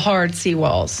with the hard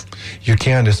seawalls. You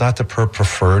can. It's not the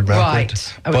preferred method.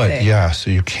 Right. But yeah,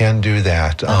 so you can do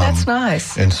that. Oh, that's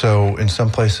nice. And so in some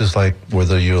places like where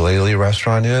the Eulalie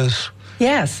restaurant is.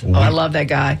 Yes. I love that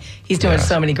guy. He's doing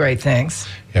so many great things.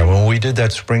 Yeah, when we did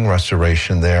that spring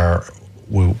restoration there,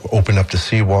 we opened up the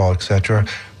seawall, etc.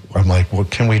 I'm like,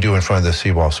 what can we do in front of the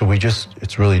seawall? So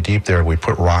it's really deep there. We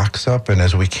put rocks up, and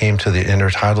as we came to the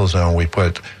intertidal zone, we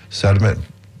put sediment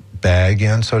bag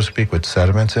in, so to speak, with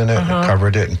sediments in it, and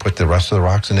covered it, and put the rest of the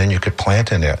rocks, and then you could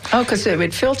plant in it. Oh, because it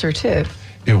would filter too.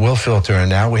 It will filter, and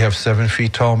now we have 7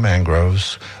 feet tall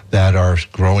mangroves that are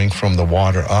growing from the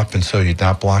water up, and so you're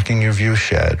not blocking your view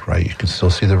shed, right? You can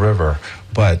still see the river,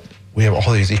 but we have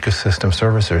all these ecosystem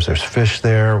services. There's fish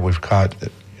there. We've got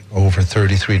over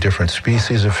 33 different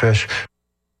species of fish.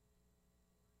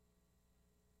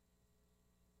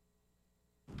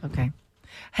 Okay.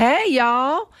 Hey,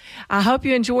 y'all. I hope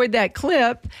you enjoyed that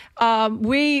clip.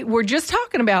 We were just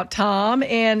talking about Tom,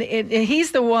 and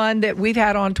he's the one that we've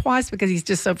had on twice because he's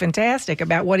just so fantastic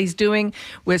about what he's doing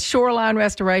with shoreline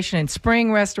restoration and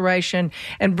spring restoration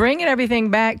and bringing everything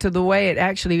back to the way it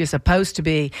actually is supposed to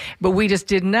be. But we just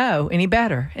didn't know any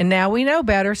better. And now we know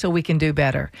better, so we can do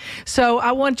better. So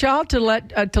I want y'all to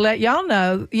let y'all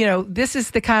know, this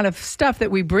is the kind of stuff that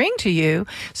we bring to you.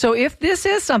 So if this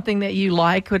is something that you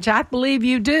like, which I believe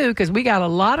you do, because we got a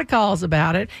lot of calls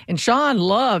about it, and Sean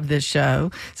loved this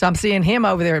show, so I'm seeing him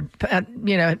over there,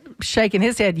 shaking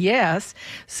his head yes.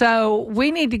 So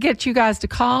we need to get you guys to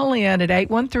call in at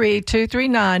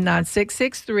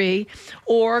 813-239-9663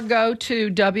 or go to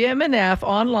WMNF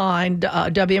online,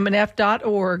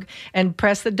 WMNF.org, and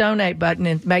press the donate button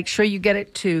and make sure you get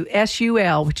it to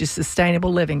SUL, which is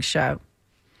Sustainable Living Show.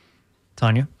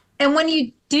 Tanya? And when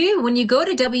you go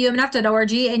to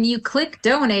WMNF.org and you click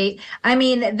donate,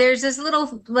 there's this little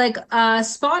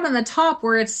spot on the top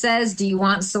where it says, do you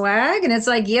want swag? And it's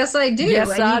like, yes, I do. Yes,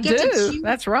 and I do.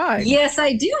 That's right. Yes,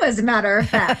 I do, as a matter of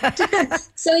fact.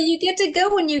 So you get to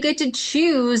go and you get to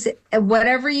choose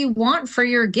whatever you want for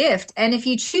your gift. And if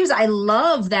you choose, I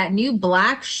love that new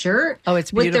black shirt. Oh, it's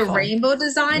beautiful. With the rainbow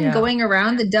design going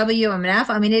around the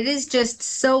WMNF. It is just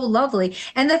so lovely.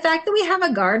 And the fact that we have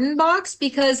a garden box,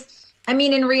 because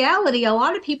in reality, a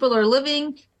lot of people are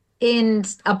living in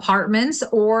apartments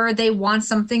or they want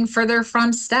something for their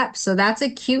front steps. So that's a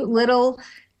cute little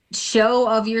show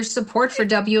of your support for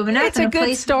WMNF. It's a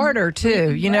good starter,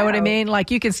 too. You know what I mean?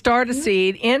 Like you can start a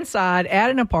seed inside at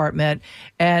an apartment.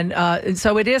 And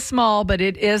so it is small, but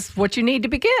it is what you need to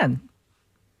begin.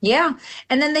 Yeah.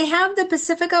 And then they have the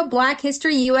Pacifica Black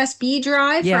History USB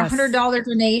drive for a $100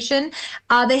 donation.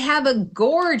 They have a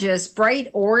gorgeous bright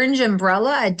orange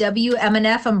umbrella, a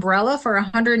WMNF umbrella for a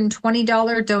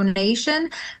 $120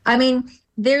 donation.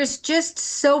 There's just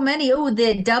so many. Oh,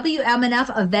 the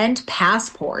WMNF event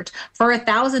passport for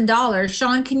 $1,000.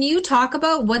 Sean, can you talk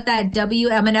about what that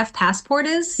WMNF passport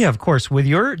is? Yeah, of course. With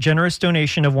your generous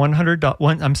donation of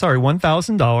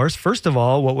 $1,000, first of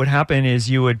all, what would happen is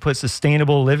you would put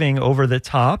sustainable living over the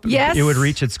top. Yes. It would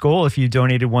reach its goal if you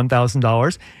donated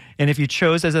 $1,000. And if you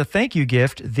chose as a thank you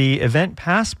gift the event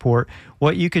passport,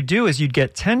 what you could do is you'd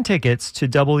get 10 tickets to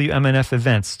WMNF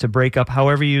events to break up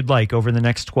however you'd like over the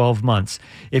next 12 months.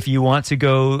 If you want to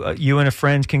go, you and a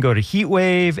friend can go to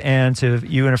Heatwave, and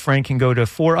you and a friend can go to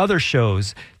 4 other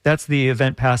shows. That's the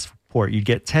event passport. You'd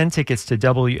get 10 tickets to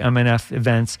WMNF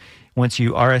events once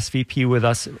you RSVP with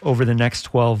us over the next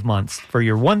 12 months for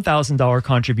your $1,000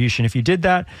 contribution. If you did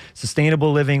that,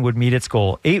 Sustainable Living would meet its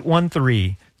goal.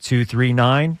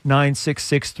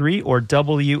 813-239-9663 or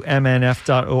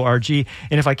WMNF.org.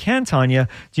 And if I can, Tanya,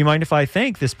 do you mind if I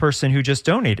thank this person who just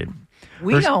donated?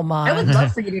 We don't mind. I would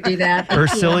love for you to do that.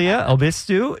 Ursilia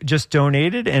Albistu just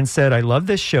donated and said, I love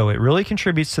this show. It really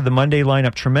contributes to the Monday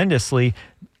lineup tremendously.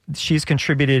 She's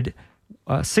contributed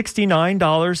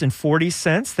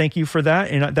 $69.40. Thank you for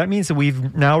that. And that means that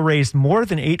we've now raised more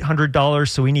than $800,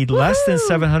 so we need less than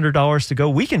 $700 to go.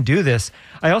 We can do this.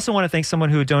 I also want to thank someone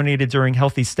who donated during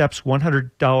Healthy Steps,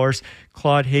 $100,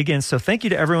 Claude Higgins. So thank you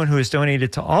to everyone who has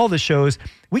donated to all the shows.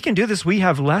 We can do this. We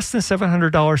have less than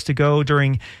 $700 to go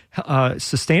during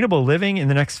Sustainable Living in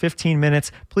the next 15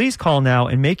 minutes. Please call now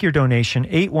and make your donation,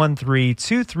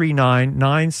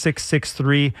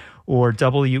 813-239-9663 or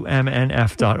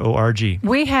WMNF.org.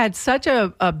 We had such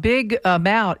a big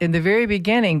amount in the very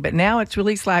beginning, but now it's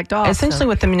really slacked off. Essentially,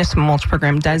 what the municipal mulch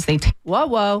program does, they take.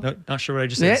 Whoa. No, not sure what I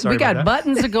just said. Sorry We got about that.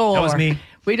 buttons galore. That was me.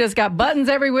 We just got buttons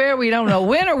everywhere. We don't know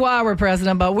when or why we're pressing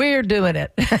them, but we're doing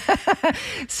it.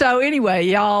 So anyway,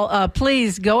 y'all,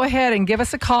 please go ahead and give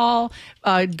us a call.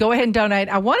 Go ahead and donate.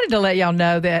 I wanted to let y'all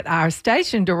know that our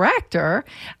station director,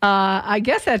 I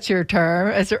guess that's your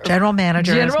term. General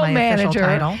manager is my official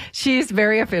title. She's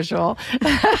very official.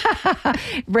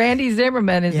 Brandy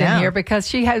Zimmerman is in here because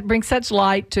she brings such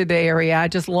light to the area. I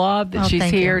just love that she's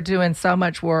here doing so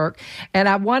much work. And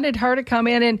I wanted her to come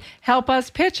in and help us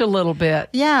pitch a little bit.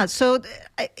 Yeah, so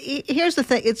here's the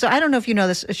thing. I don't know if you know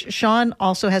this. Sean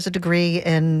also has a degree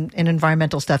in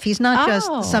environmental stuff. He's not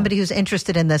just somebody who's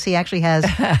interested in this. He actually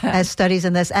has studies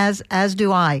in this, as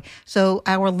do I. So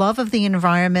our love of the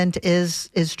environment is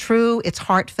true. It's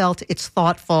heartfelt. It's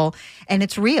thoughtful, and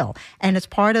it's real. And it's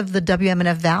part of the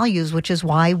WMNF values, which is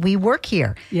why we work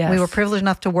here. Yes. We were privileged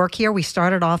enough to work here. We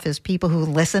started off as people who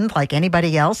listened like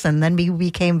anybody else, and then we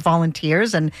became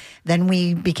volunteers, and then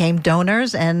we became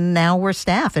donors, and now we're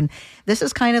staff. And this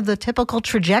is kind of the typical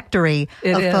trajectory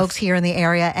of folks here in the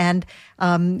area. And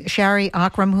Shari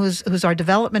Akram, who's our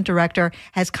development director,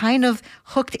 has kind of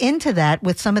hooked into that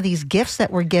with some of these gifts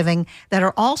that we're giving that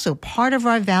are also part of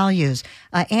our values.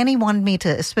 Annie wanted me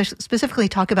to specifically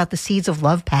talk about the Seeds of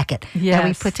Love packet that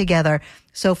we put together.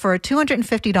 So for a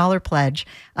 $250 pledge,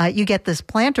 you get this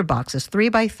planter box, this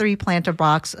 3x3 planter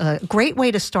box, a great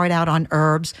way to start out on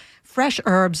herbs. Fresh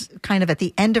herbs kind of at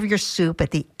the end of your soup,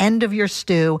 at the end of your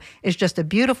stew is just a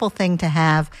beautiful thing to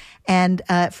have. And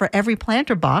for every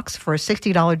planter box, for a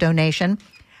 $60 donation,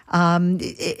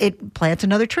 it plants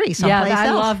another tree someplace else.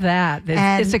 I love that.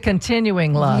 It's a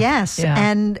continuing love. Yes. Yeah.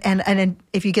 And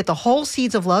if you get the whole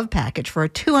Seeds of Love package for a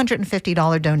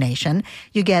 $250 donation,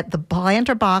 you get the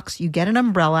planter box, you get an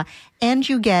umbrella, and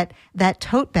you get that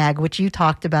tote bag, which you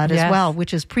talked about as well,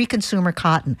 which is pre-consumer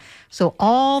cotton. So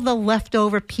all the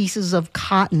leftover pieces of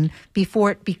cotton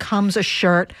before it becomes a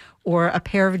shirt or a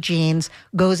pair of jeans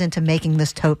goes into making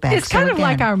this tote bag. It's kind of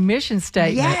like our mission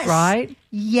statement, right?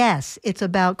 Yes. It's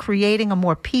about creating a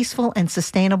more peaceful and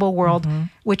sustainable world,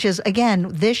 which is, again,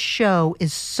 this show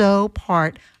is so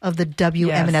part of the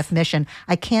WMNF mission.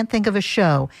 I can't think of a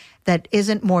show that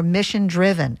isn't more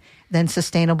mission-driven than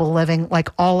Sustainable Living, like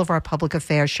all of our public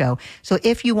affairs show. So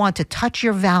if you want to touch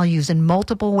your values in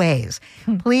multiple ways,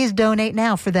 please donate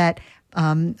now for that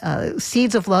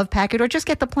Seeds of Love packet, or just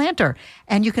get the planter.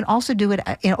 And you can also do it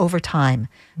over time.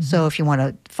 So if you want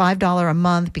a $5 a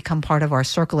month, become part of our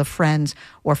circle of friends,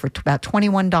 or for about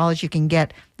 $21, you can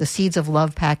get the Seeds of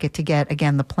Love packet to get,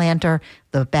 again, the planter,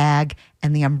 the bag,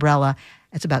 and the umbrella.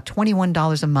 It's about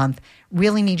 $21 a month.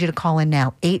 Really need you to call in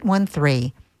now,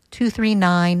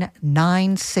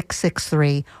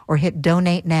 813-239-9663, or hit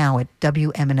donate now at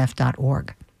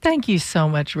WMNF.org. Thank you so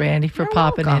much, Randy, for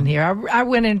popping in here. I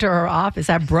went into her office.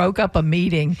 I broke up a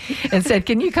meeting and said,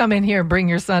 can you come in here and bring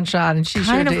your sunshine? And she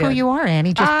sure did. Kind of who you are,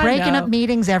 Annie. Just breaking up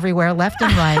meetings everywhere, left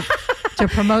and right, to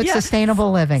promote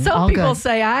sustainable living. Some people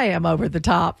say I am over the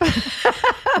top.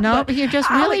 No, but you're just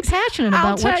really Alex, passionate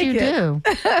about what you do.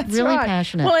 That's really right.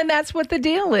 passionate. Well, and that's what the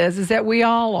deal is that we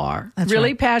all are That's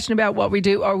really right. passionate about what we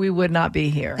do, or we would not be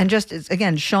here. And just,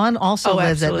 again, Sean also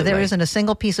lives it. absolutely. There isn't a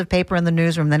single piece of paper in the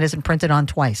newsroom that isn't printed on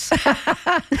twice.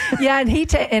 Yeah, and he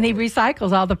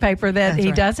recycles all the paper that That's he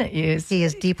right. doesn't use. He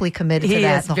is deeply committed to He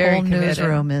that. is The very whole committed.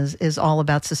 newsroom is all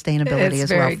about sustainability It's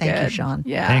as well. very Thank you, good. Sean.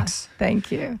 Yeah. Thanks.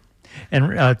 Thank you.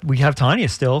 And we have Tanya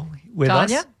still with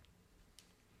Tanya? us.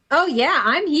 Oh yeah,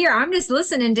 I'm here. I'm just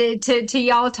listening to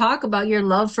y'all talk about your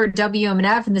love for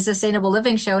WMNF and the Sustainable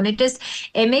Living Show, and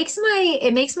it makes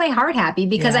my heart happy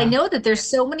because I know that there's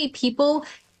so many people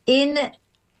in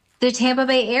the Tampa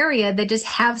Bay area that just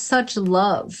have such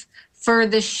love for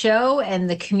the show and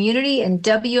the community and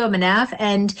WMNF,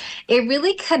 and it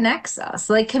really connects us.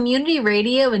 Like community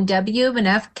radio and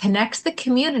WMNF connects the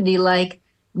community like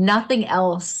nothing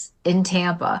else in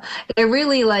Tampa. It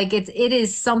really it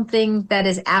is something that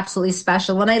is absolutely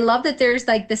special. And I love that there's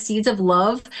like the seeds of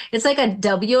love. It's like a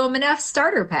WMNF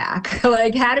starter pack,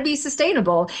 like how to be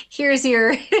sustainable. Here's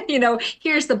your,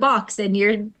 here's the box and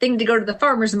your thing to go to the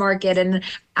farmer's market. And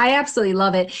I absolutely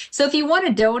love it. So if you want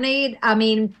to donate, I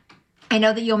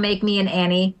know that you'll make me and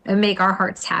Annie and make our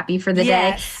hearts happy for the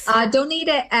day. Donate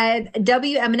at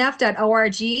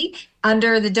WMNF.org.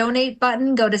 Under the donate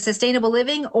button, go to Sustainable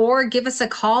Living or give us a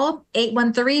call,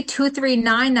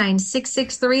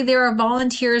 813-239-9663. There are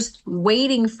volunteers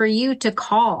waiting for you to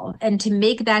call and to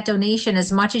make that donation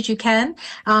as much as you can.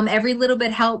 Every little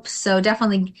bit helps, so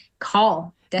definitely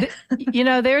call.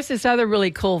 There's this other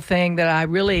really cool thing that I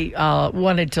really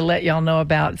wanted to let y'all know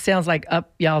about. It sounds like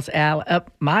up y'all's alley,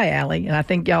 up my alley, and I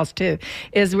think y'all's too.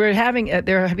 Is we're having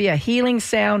there'll be a healing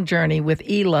sound journey with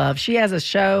E-Love. She has a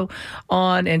show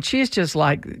on, and she's just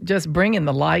bringing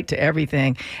the light to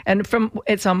everything. And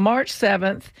it's on March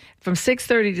 7th. From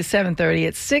 6:30 to 7:30,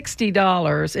 it's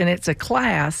 $60, and it's a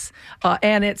class,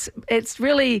 and it's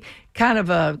really kind of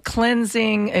a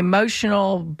cleansing,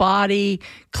 emotional, body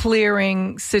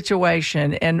clearing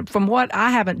situation. And from what I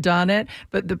haven't done it,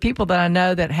 but the people that I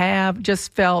know that have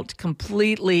just felt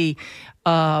completely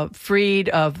freed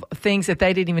of things that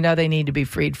they didn't even know they need to be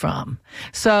freed from.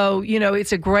 So,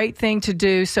 it's a great thing to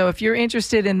do. So if you're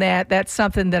interested in that, that's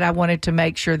something that I wanted to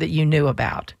make sure that you knew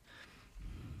about.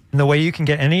 And the way you can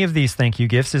get any of these thank you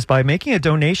gifts is by making a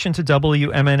donation to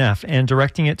WMNF and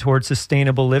directing it towards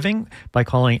sustainable living by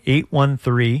calling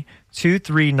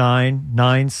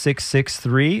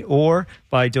 813-239-9663 or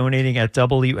by donating at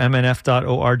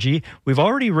WMNF.org. We've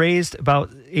already raised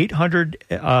about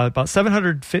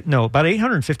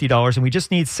 $850, and we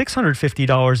just need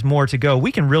 $650 more to go.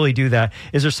 We can really do that.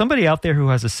 Is there somebody out there who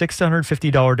has a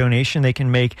 $650 donation they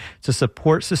can make to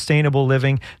support sustainable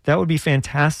living? That would be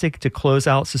fantastic to close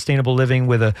out sustainable living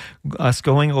with us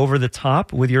going over the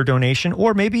top with your donation.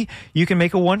 Or maybe you can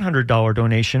make a $100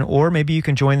 donation, or maybe you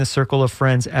can join the Circle of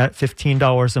Friends at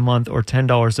 $15 a month or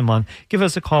 $10 a month. Give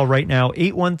us a call right now,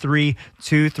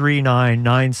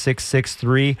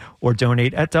 813-239-9663, or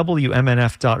donate at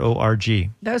WMNF.org.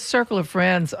 Those Circle of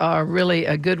Friends are really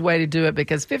a good way to do it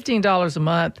because $15 a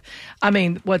month,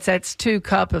 that's 2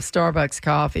 cups of Starbucks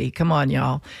coffee. Come on,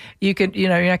 y'all. You could, you're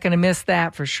not going to miss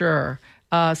that for sure.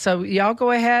 So y'all go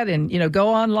ahead and, go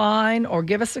online or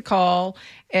give us a call,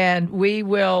 and we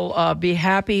will be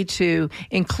happy to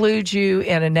include you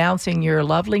in announcing your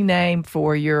lovely name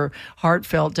for your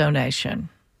heartfelt donation.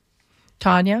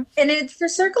 Tanya? And for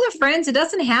Circle of Friends, it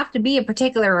doesn't have to be a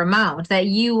particular amount that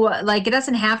you like. It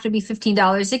doesn't have to be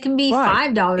 $15. It can be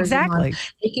 $5 exactly. a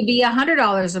month. It could be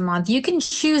 $100 a month. You can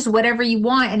choose whatever you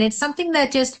want, and it's something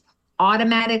that just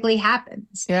automatically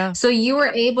happens. Yeah. So you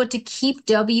are able to keep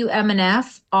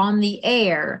WMNF on the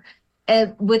air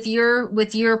with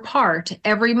your part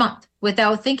every month.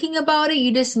 Without thinking about it,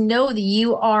 you just know that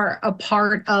you are a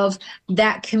part of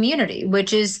that community,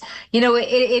 which is,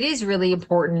 it is really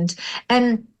important.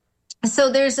 And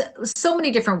so there's so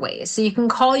many different ways. So you can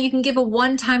call, you can give a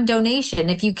one-time donation.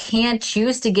 If you can't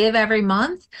choose to give every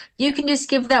month, you can just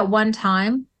give that one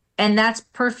time. And that's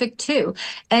perfect too.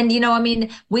 And,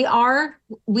 we are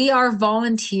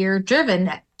volunteer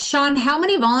driven. Sean, how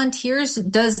many volunteers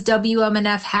does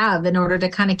WMNF have in order to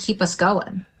kind of keep us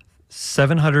going?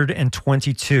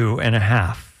 722 and a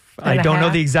half. I don't know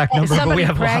the exact number, but we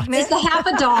have lots. It's a half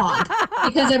a dog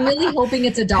because I'm really hoping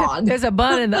it's a dog. There's a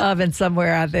bun in the oven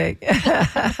somewhere, I think.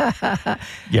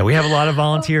 Yeah, we have a lot of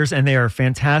volunteers, and they are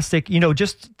fantastic.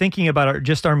 Just thinking about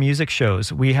our music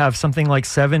shows, we have something like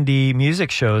 70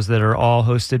 music shows that are all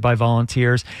hosted by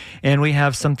volunteers, and we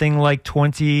have something like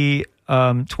 20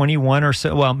 21 or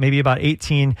so, well, maybe about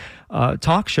 18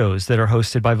 talk shows that are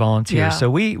hosted by volunteers. Yeah. So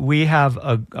we have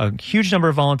a huge number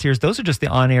of volunteers. Those are just the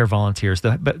on-air volunteers.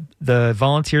 But the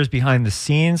volunteers behind the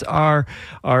scenes are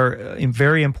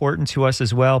very important to us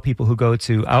as well. People who go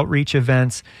to outreach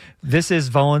events. This is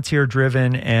volunteer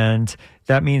driven, and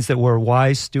that means that we're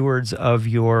wise stewards of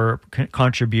your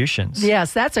contributions.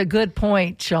 Yes, that's a good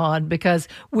point, Sean, because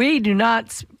we do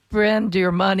not spend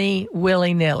your money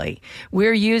willy-nilly.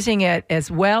 We're using it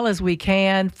as well as we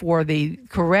can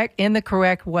in the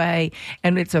correct way,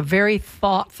 and it's a very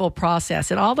thoughtful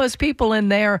process. And all those people in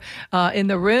there in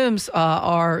the rooms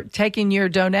are taking your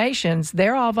donations.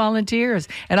 They're all volunteers,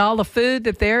 and all the food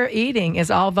that they're eating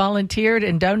is all volunteered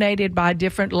and donated by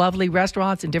different lovely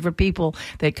restaurants and different people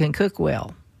that can cook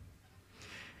well.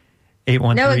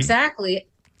 813. No, exactly.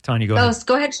 Tanya, go ahead.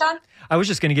 Go ahead, Sean. I was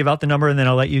just going to give out the number and then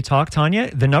I'll let you talk, Tanya.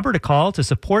 The number to call to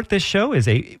support this show is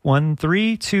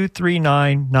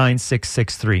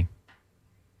 813-239-9663.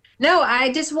 No,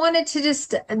 I just wanted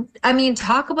to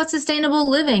talk about sustainable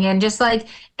living and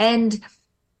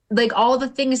all the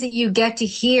things that you get to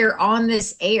hear on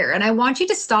this air. And I want you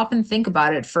to stop and think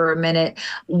about it for a minute.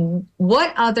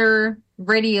 What other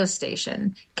radio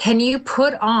station can you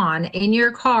put on in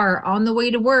your car on the way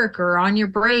to work or on your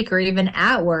break or even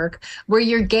at work where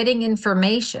you're getting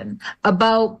information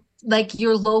about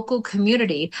your local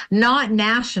community, not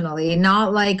nationally,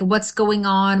 not what's going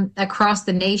on across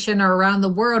the nation or around the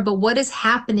world, but what is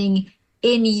happening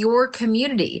in your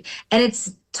community? And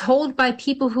it's told by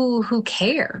people who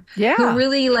care, who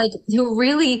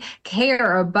really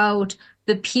care about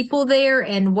the people there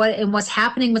and what's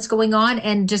happening, what's going on,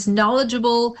 and just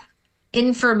knowledgeable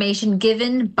information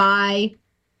given by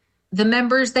the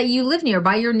members that you live near,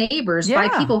 by your neighbors, by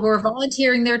people who are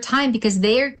volunteering their time because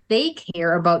they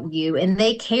care about you and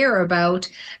they care about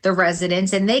the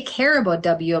residents and they care about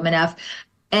WMNF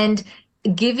and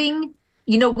giving.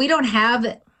 We don't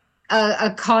have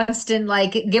a constant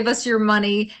give us your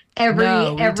money every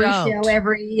show,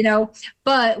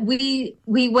 but we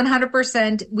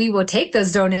 100% we will take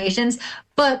those donations.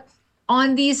 But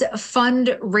on these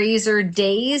fundraiser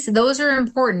days, those are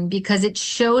important because it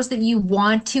shows that you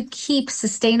want to keep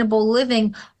sustainable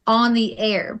living on the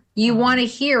air. You want to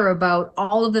hear about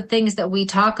all of the things that we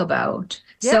talk about.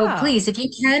 Yeah. So please, if you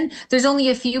can, there's only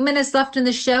a few minutes left in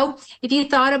the show. If you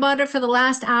thought about it for the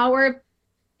last hour,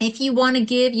 if you want to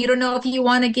give, you don't know if you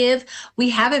want to give,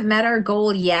 we haven't met our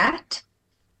goal yet.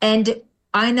 And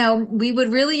I know we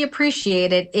would really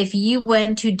appreciate it if you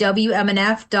went to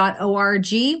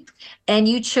WMNF.org and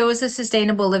you chose a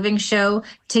Sustainable Living Show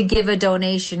to give a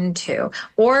donation to.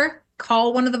 Or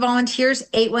call one of the volunteers,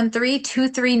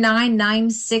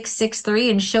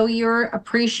 813-239-9663, and show your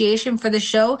appreciation for the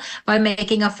show by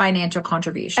making a financial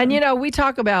contribution. And, we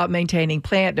talk about maintaining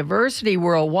plant diversity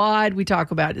worldwide. We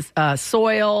talk about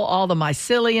soil, all the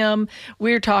mycelium.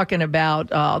 We're talking about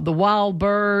the wild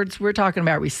birds. We're talking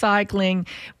about recycling.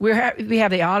 We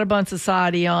have the Audubon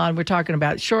Society on. We're talking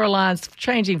about shorelines,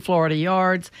 changing Florida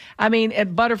yards.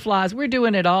 And butterflies. We're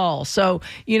doing it all. So,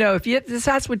 if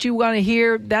that's what you want to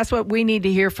hear, that's what we need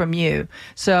to hear from you.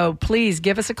 So please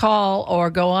give us a call or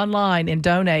go online and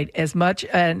donate as much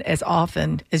and as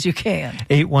often as you can.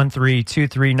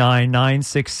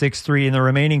 813-239-9663. In the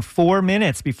remaining 4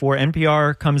 minutes before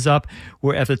NPR comes up,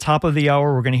 we're at the top of the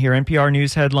hour. We're going to hear NPR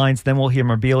news headlines. Then we'll hear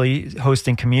Mabili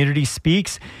hosting Community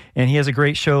Speaks. And he has a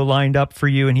great show lined up for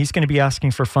you. And he's going to be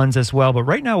asking for funds as well. But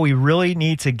right now, we really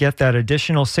need to get that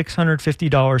additional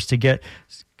 $650 to get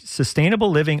Sustainable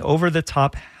Living over the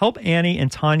top. Help Annie and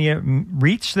Tanya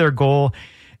reach their goal.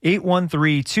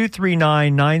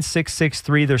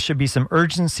 813-239-9663. There should be some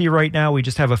urgency right now. We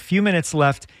just have a few minutes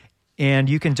left, and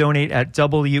you can donate at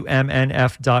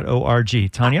WMNF.org.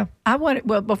 Tanya?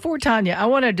 Before Tanya, I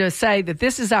wanted to say that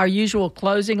this is our usual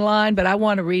closing line, but I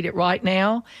want to read it right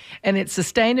now. And it's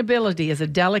sustainability is a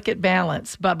delicate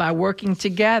balance, but by working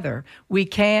together, we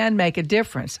can make a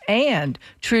difference. And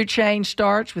true change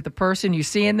starts with the person you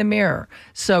see in the mirror.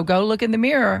 So go look in the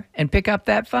mirror and pick up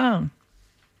that phone.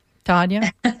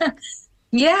 Tanya?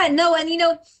 Yeah, no, and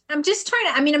I'm just trying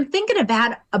to, I'm thinking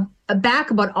back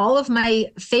about all of my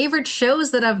favorite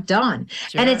shows that I've done.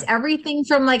 Sure. And it's everything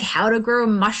from how to grow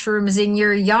mushrooms in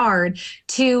your yard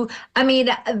to,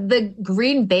 the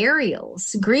green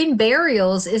burials. Green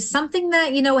burials is something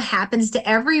that, happens to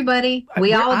everybody. I'm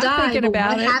die. Thinking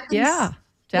about it. Yeah.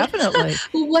 Definitely.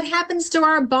 Well, what happens to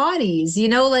our bodies?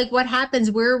 What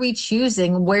happens? Where are we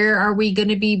choosing? Where are we going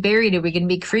to be buried? Are we going to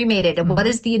be cremated? And what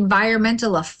is the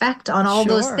environmental effect on all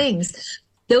those things?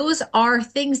 those are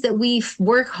things that we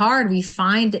work hard. We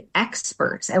find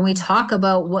experts and we talk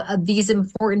about these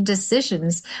important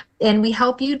decisions, and we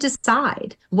help you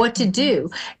decide what to do.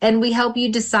 And we help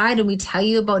you decide, and we tell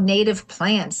you about native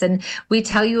plants, and we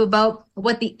tell you about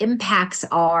what the impacts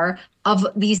are of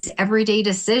these everyday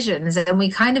decisions. And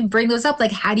we kind of bring those up,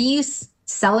 like, how do you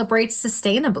celebrate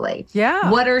sustainably?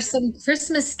 Yeah. What are some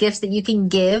Christmas gifts that you can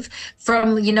give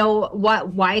from,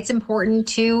 why it's important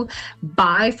to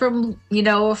buy from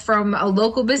a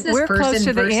local business We're person close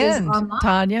to the versus end, online.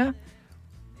 Tanya.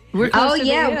 We're close to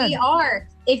the end. We are.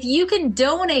 If you can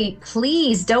donate,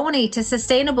 please donate to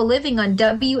Sustainable Living on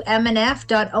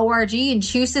WMNF.org and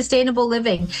choose Sustainable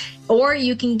Living. Or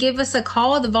you can give us a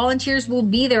call. The volunteers will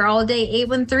be there all day,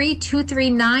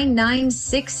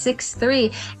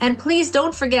 813-239-9663. And please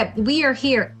don't forget, we are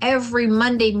here every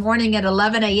Monday morning at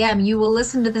 11 a.m. You will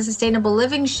listen to the Sustainable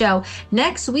Living Show.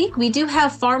 Next week, we do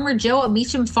have Farmer Joe at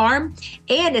Meacham Farm,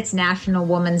 and it's National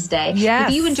Women's Day. Yes.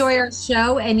 If you enjoy our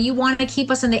show and you want to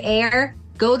keep us on the air,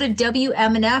 go to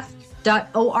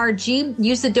WMNF.org,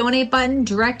 use the donate button,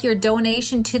 direct your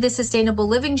donation to the Sustainable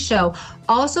Living Show.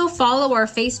 Also follow our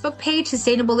Facebook page,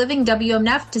 Sustainable Living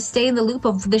WMNF, to stay in the loop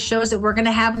of the shows that we're going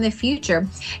to have in the future.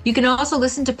 You can also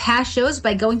listen to past shows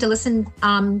by going to listen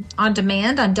on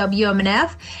demand on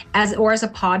WMNF as a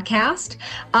podcast.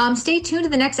 Stay tuned to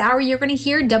the next hour. You're going to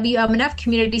hear WMNF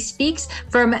Community Speaks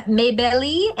from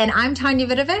Maybelline, and I'm Tanya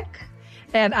Vidovic.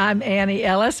 And I'm Annie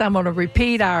Ellis. I'm going to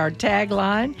repeat our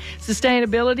tagline.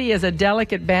 Sustainability is a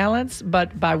delicate balance,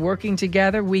 but by working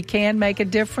together, we can make a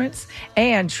difference.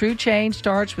 And true change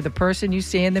starts with the person you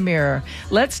see in the mirror.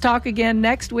 Let's talk again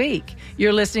next week.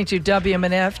 You're listening to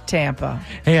WMNF Tampa.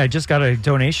 Hey, I just got a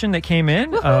donation that came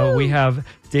in. We have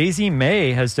Daisy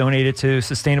May has donated to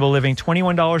Sustainable Living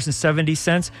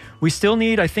 $21.70. We still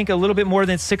need, I think, a little bit more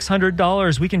than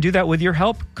 $600. We can do that with your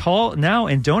help. Call now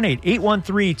and donate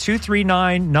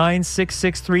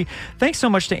 813-239-9663. Thanks so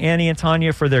much to Annie and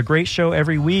Tanya for their great show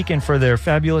every week and for their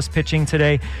fabulous pitching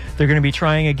today. They're going to be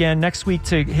trying again next week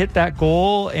to hit that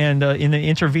goal and in the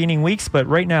intervening weeks. But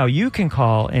right now, you can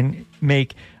call and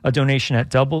make a donation at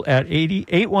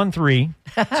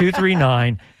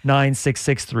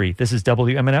 813-239-9663. This is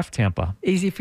WMNF Tampa. Easy for